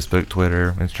 Facebook,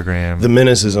 Twitter, Instagram. The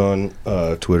Menace is on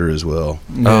Twitter as well.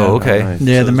 Oh, okay. Nice.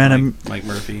 Yeah, So the is Man. Mike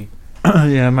Murphy.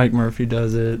 Yeah, Mike Murphy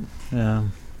does it.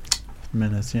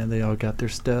 Menace. Yeah, they all got their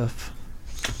stuff.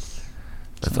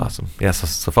 That's awesome. Yeah,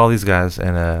 so follow these guys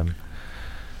and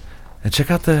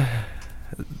check out the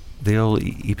old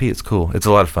EP. It's cool. It's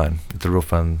a lot of fun. It's a real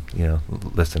fun,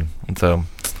 listen. And so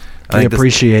We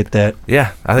appreciate that.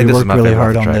 Yeah, I think we this is worked my really favorite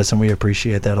hard on track. this, and we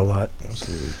appreciate that a lot.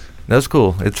 Absolutely. That's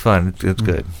cool. It's fun. It's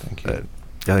good. Thank you. But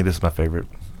I think this is my favorite.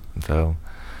 And so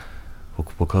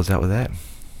we'll close out with that.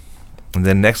 And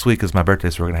then next week is my birthday,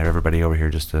 so we're gonna have everybody over here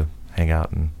just to hang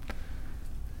out. And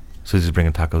Susie's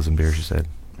bringing tacos and beer. She said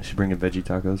I should bring in veggie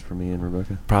tacos for me and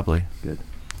Rebecca. probably. Good.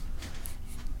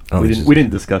 Oh, we it's didn't. We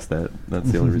didn't discuss that.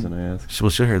 That's the only reason I asked. She'll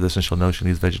hear this and she'll know she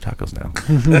needs veggie tacos now.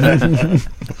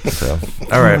 So,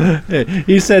 all right. Hey,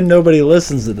 you said nobody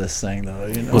listens to this thing,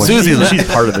 though. Well, Susie, she's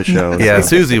part of the show. yeah, so.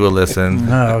 Susie will listen.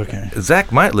 Oh, okay.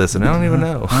 Zach might listen. I don't even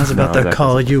know. I was about No, to that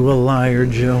call you a liar,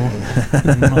 Joe.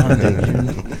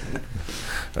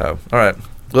 Oh, all right.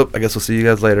 Well, I guess we'll see you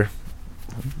guys later.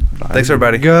 Thanks,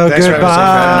 everybody. Go, Thanks for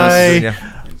having us.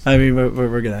 goodbye. I mean,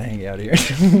 we're going to hang out here.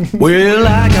 Well,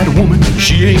 I got a woman,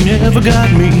 she ain't never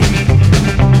got me.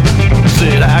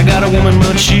 Said I got a woman,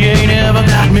 but she ain't ever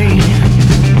got me.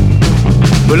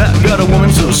 Well, I got a woman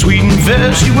so sweet and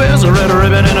fair, she wears a red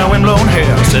ribbon and a windblown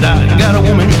hair. Said I got a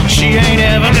woman, she ain't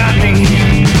ever got me.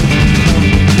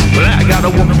 Well, I got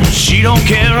a woman, she don't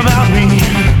care about me.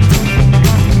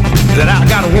 That I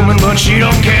got a woman, but she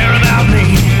don't care about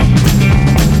me.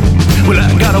 Well,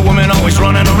 I got a woman always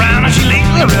running around, and she leaves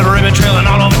the red ribbon trailing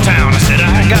all over town. I said,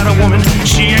 I got a woman,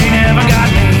 she ain't ever got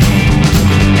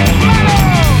me.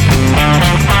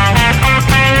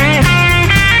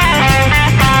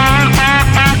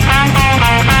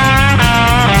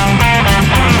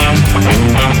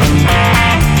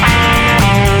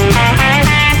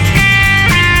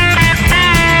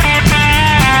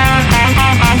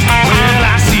 Well,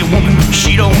 I see a woman,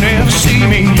 she don't ever see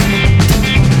me.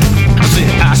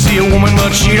 I see a woman,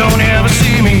 but she don't ever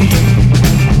see me.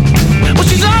 Well,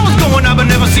 she's always going up and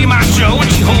never see my show. And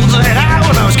she holds her head high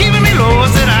when I was keeping me low. I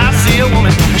said, I see a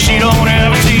woman, she don't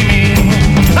ever see me.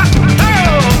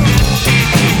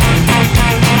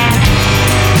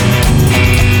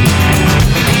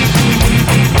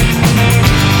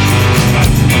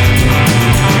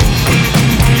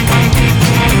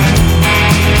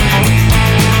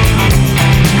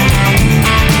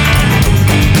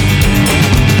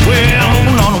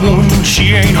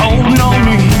 She ain't holding on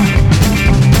me.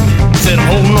 Said I'm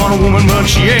holding on a woman, but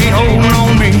she ain't holding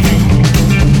on me.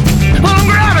 Well, I'm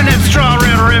grabbing that straw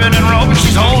red ribbon and rope, and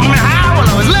she's holding me high while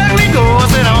I was letting me go. I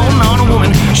said I'm holding on a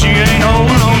woman, she ain't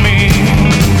holding on me.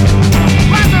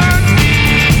 My turn.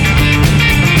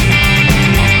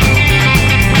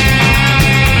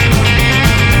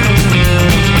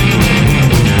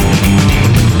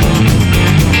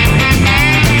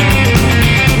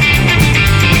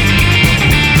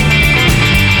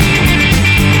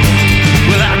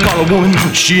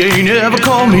 she ain't ever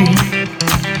called me.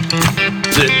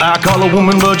 Said I call a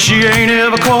woman, but she ain't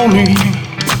ever called me.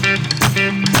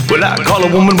 Well, I call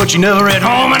a woman, but she never at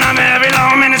home, and I'm every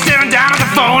long minute staring down at the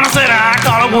phone. I said I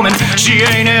call a woman, she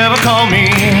ain't ever called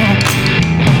me.